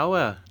an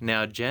hour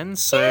now, Jen,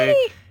 so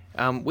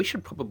we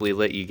should probably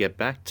let you get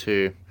back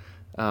to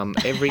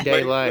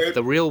everyday life,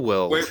 the real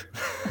world.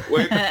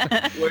 Wait.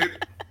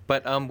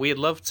 But we'd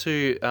love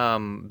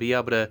to be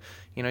able to,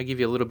 give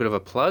you a little bit of a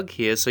plug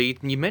here. So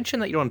you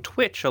mentioned that you're on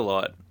Twitch a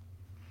lot.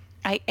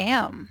 I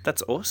am.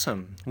 That's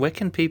awesome. Where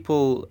can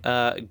people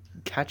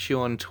catch you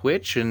on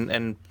Twitch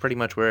and pretty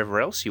much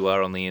wherever else you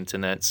are on the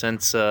internet,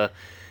 since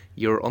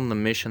you're on the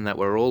mission that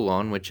we're all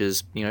on, which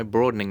is,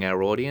 broadening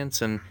our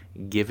audience and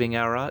giving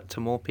our art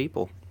to more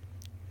people?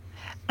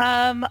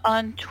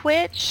 On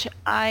Twitch,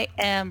 I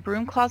am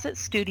Broom Closet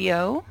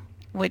Studio,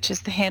 which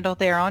is the handle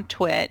there on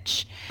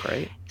Twitch.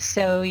 Great.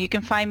 So you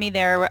can find me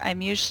there.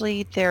 I'm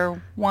usually there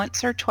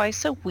once or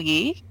twice a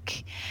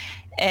week.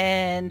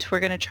 And we're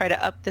going to try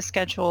to up the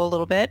schedule a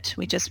little bit.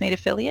 We just made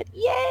affiliate.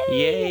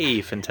 Yay!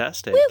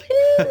 Fantastic.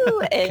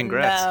 Woohoo! And,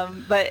 Congrats.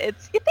 But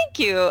thank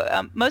you.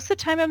 Most of the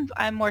time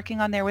I'm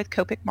working on there with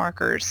Copic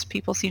markers.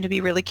 People seem to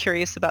be really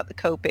curious about the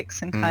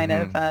Copics and kind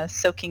of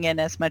soaking in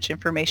as much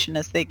information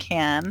as they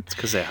can. It's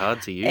because they're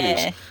hard to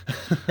use.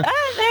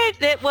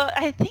 Well,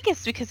 I think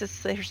it's because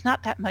there's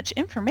not that much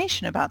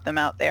information about them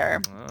out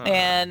there.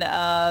 And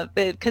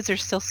because they're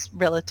still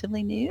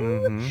relatively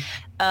new.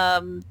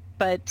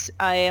 But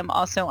I am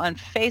also on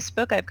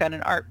Facebook. I've got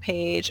an art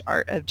page,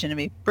 Art of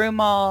Genevieve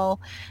Broomall.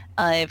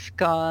 I've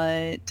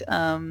got,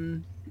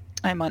 I'm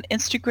on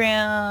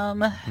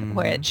Instagram,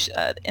 which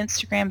the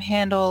Instagram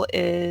handle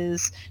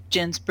is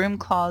Jen's Broom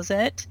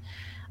Closet.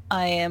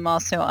 I am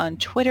also on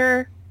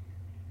Twitter,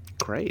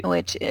 Great,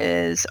 which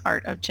is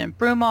Art of Jen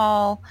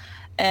Broomall.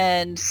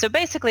 And so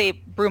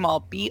basically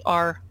Broomall,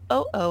 Broomall.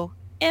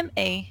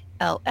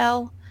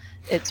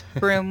 It's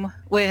broom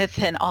with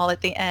an all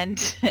at the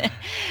end.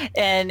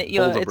 And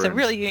it's a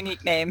really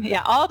unique name.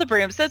 Yeah, all the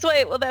brooms. That's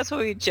why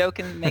we joke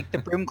and make the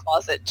Broom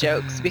Closet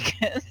jokes,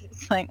 because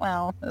it's like,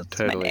 well, that's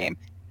totally my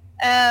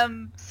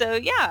name. So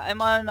yeah,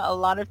 I'm on a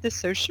lot of the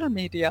social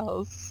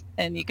medias,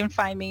 and you can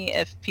find me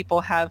if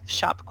people have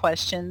shop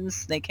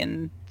questions. They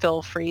can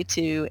feel free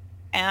to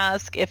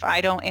ask. If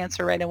I don't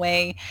answer right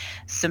away,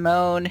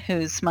 Simone,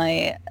 who's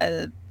my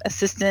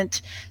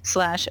assistant /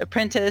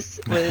 apprentice,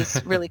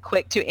 was really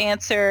quick to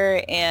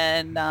answer,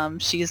 and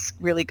she's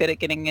really good at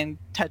getting in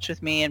touch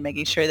with me and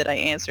making sure that I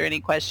answer any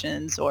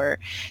questions, or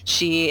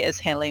she is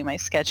handling my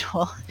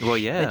schedule. Well,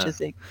 yeah, which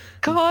is a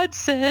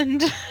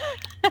godsend.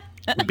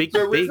 We've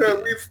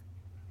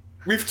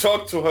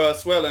talked to her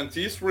as well, and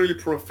she's really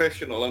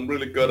professional and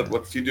really good at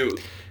what she does.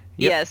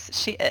 Yep. Yes,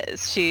 she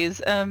is.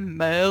 She's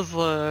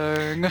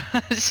amazing.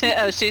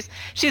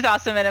 She's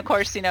awesome. And of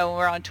course, when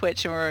we're on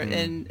Twitch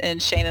and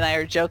and Shane and I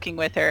are joking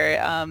with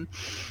her,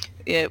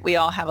 we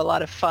all have a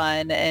lot of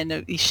fun.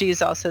 And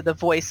she's also the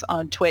voice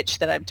on Twitch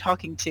that I'm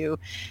talking to,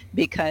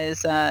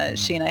 because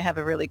she and I have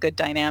a really good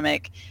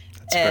dynamic.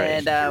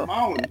 That's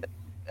great.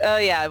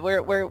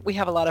 We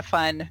have a lot of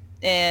fun.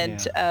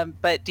 And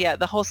but yeah,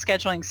 the whole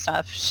scheduling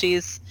stuff,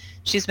 she's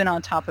been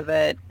on top of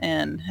it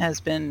and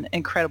has been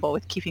incredible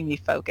with keeping me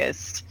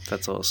focused.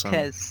 That's awesome.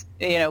 Because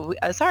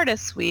as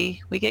artists, we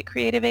get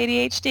creative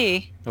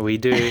ADHD. We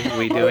do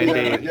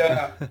indeed.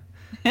 Yeah.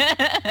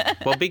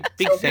 Well, big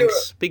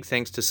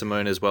thanks to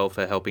Simone as well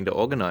for helping to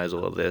organize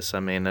all of this.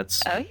 I mean,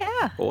 that's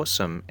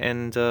awesome.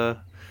 And the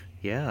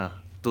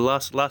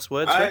last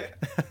words. I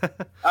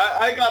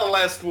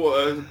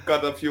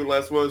got a few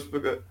last words,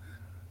 because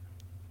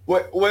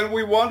when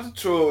we wanted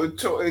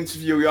to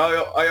interview you,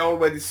 I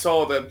already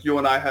saw that you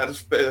and I had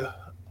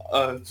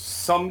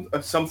some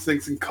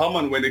things in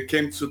common when it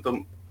came to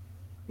the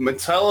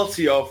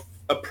mentality of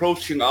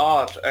approaching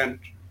art. And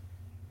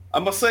I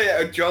must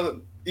say,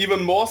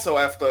 even more so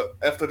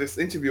after this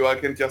interview, I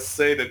can just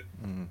say that,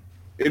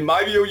 in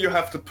my view, you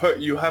have the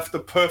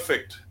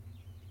perfect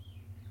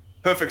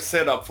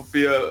setup for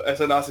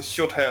as an artist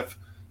should have.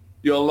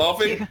 You're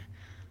loving,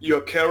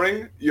 you're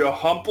caring, you're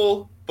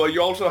humble, but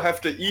you also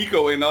have the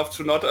ego enough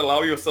to not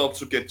allow yourself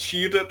to get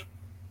cheated.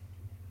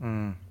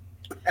 And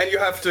you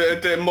have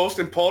the most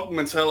important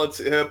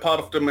mentality, part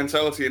of the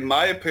mentality, in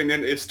my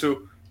opinion, is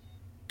to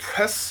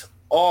press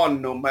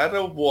on no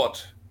matter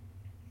what.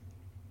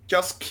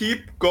 Just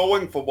keep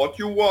going for what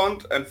you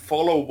want and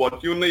follow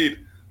what you need.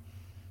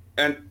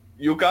 And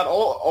you got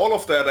all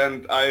of that,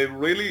 and I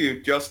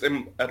really just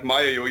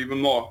admire you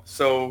even more.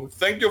 So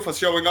thank you for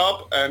showing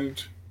up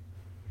and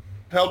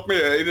helped me.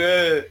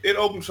 It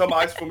opened some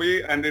eyes for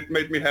me, and it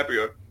made me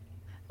happier.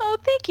 Oh,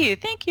 thank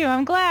you.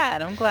 I'm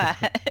glad.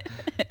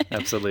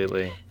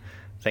 Absolutely.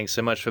 Thanks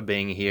so much for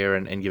being here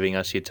and giving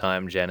us your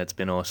time, Jen. It's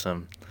been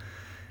awesome.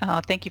 Oh,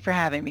 thank you for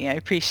having me. I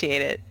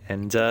appreciate it.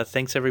 And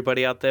thanks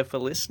everybody out there for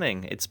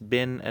listening. It's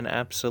been an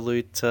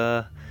absolute,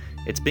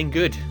 it's been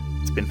good.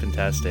 It's been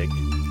fantastic.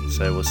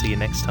 So we'll see you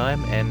next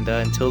time. And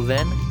until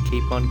then,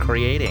 keep on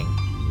creating.